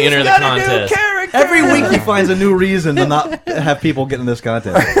not want to enter the contest. Every week he finds a new reason to not have people get in this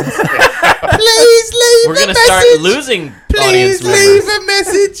contest. Please leave We're gonna start losing audience Please members. leave a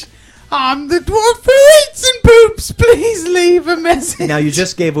message. I'm the dwarf who eats and poops. Please leave a message. Now, you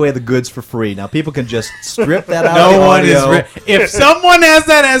just gave away the goods for free. Now, people can just strip that out of No the one is. audio. If someone has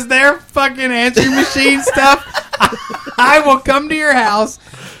that as their fucking answering machine stuff, I will come to your house,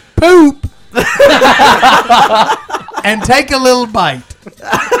 poop, and take a little bite.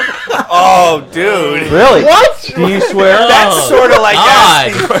 Oh, dude. Really? What? Do you swear? That's sort of like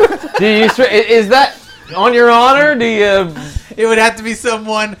God. asking. Do you swear? Is that On your honor, do you? It would have to be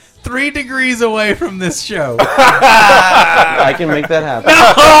someone 3 degrees away from this show. I can make that happen.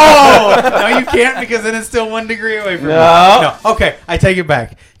 No, you can't because then it's still 1 degree away from No. me. No. Okay, I take it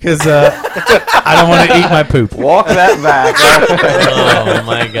back because I don't want to eat my poop. Walk that back. Oh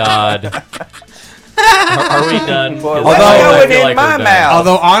my god. Are we done? 'Cause What's I going feel in like my we're done. mouth?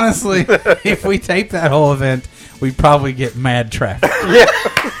 Although honestly, if we tape that whole event, we'd probably get mad traffic.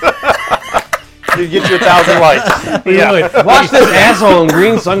 You get you 1,000 likes. We would. Watch this asshole in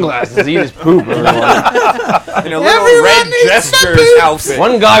green sunglasses eat his poop. Everyone. In a little Everyone red needs jester's some outfit.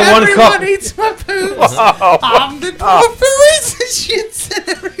 One guy, one Everyone cup. eats my poops. I'm the dwarf who eats the shits, and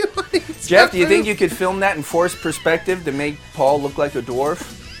everyone eats Jeff, my do you think poop. you could film that in forced perspective to make Paul look like a dwarf?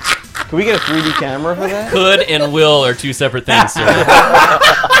 Can we get a 3D camera for that? Could and will are 2 separate things, sir.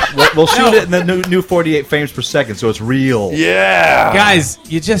 We'll shoot it in the new 48 frames per second, so it's real. Yeah. Guys,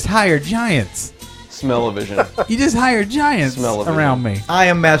 you just hired giants. Smell-o-vision. You just hired giants Smell-o-vision. around me. I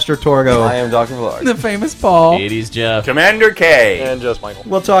am Master Torgo. I am Dr. Villard. The famous Paul. 80s Jeff. Commander K. And just Michael.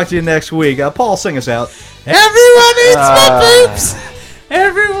 We'll talk to you next week. Paul, sing us out. Everyone eats my poops.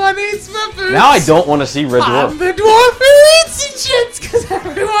 Everyone eats my poops. Now I don't want to see Red I'm Dwarf. the dwarf who eats the shits because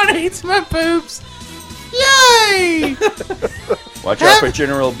everyone eats my poops. Yay! Watch out for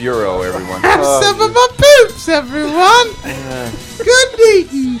General Bureau, everyone. Have some of my poops, everyone. Good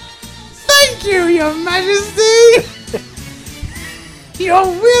eating. Thank you, Your Majesty. Your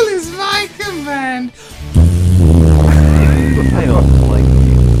will is my command. I don't like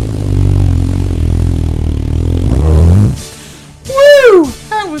Woo!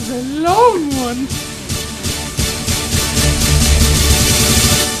 That was a long one.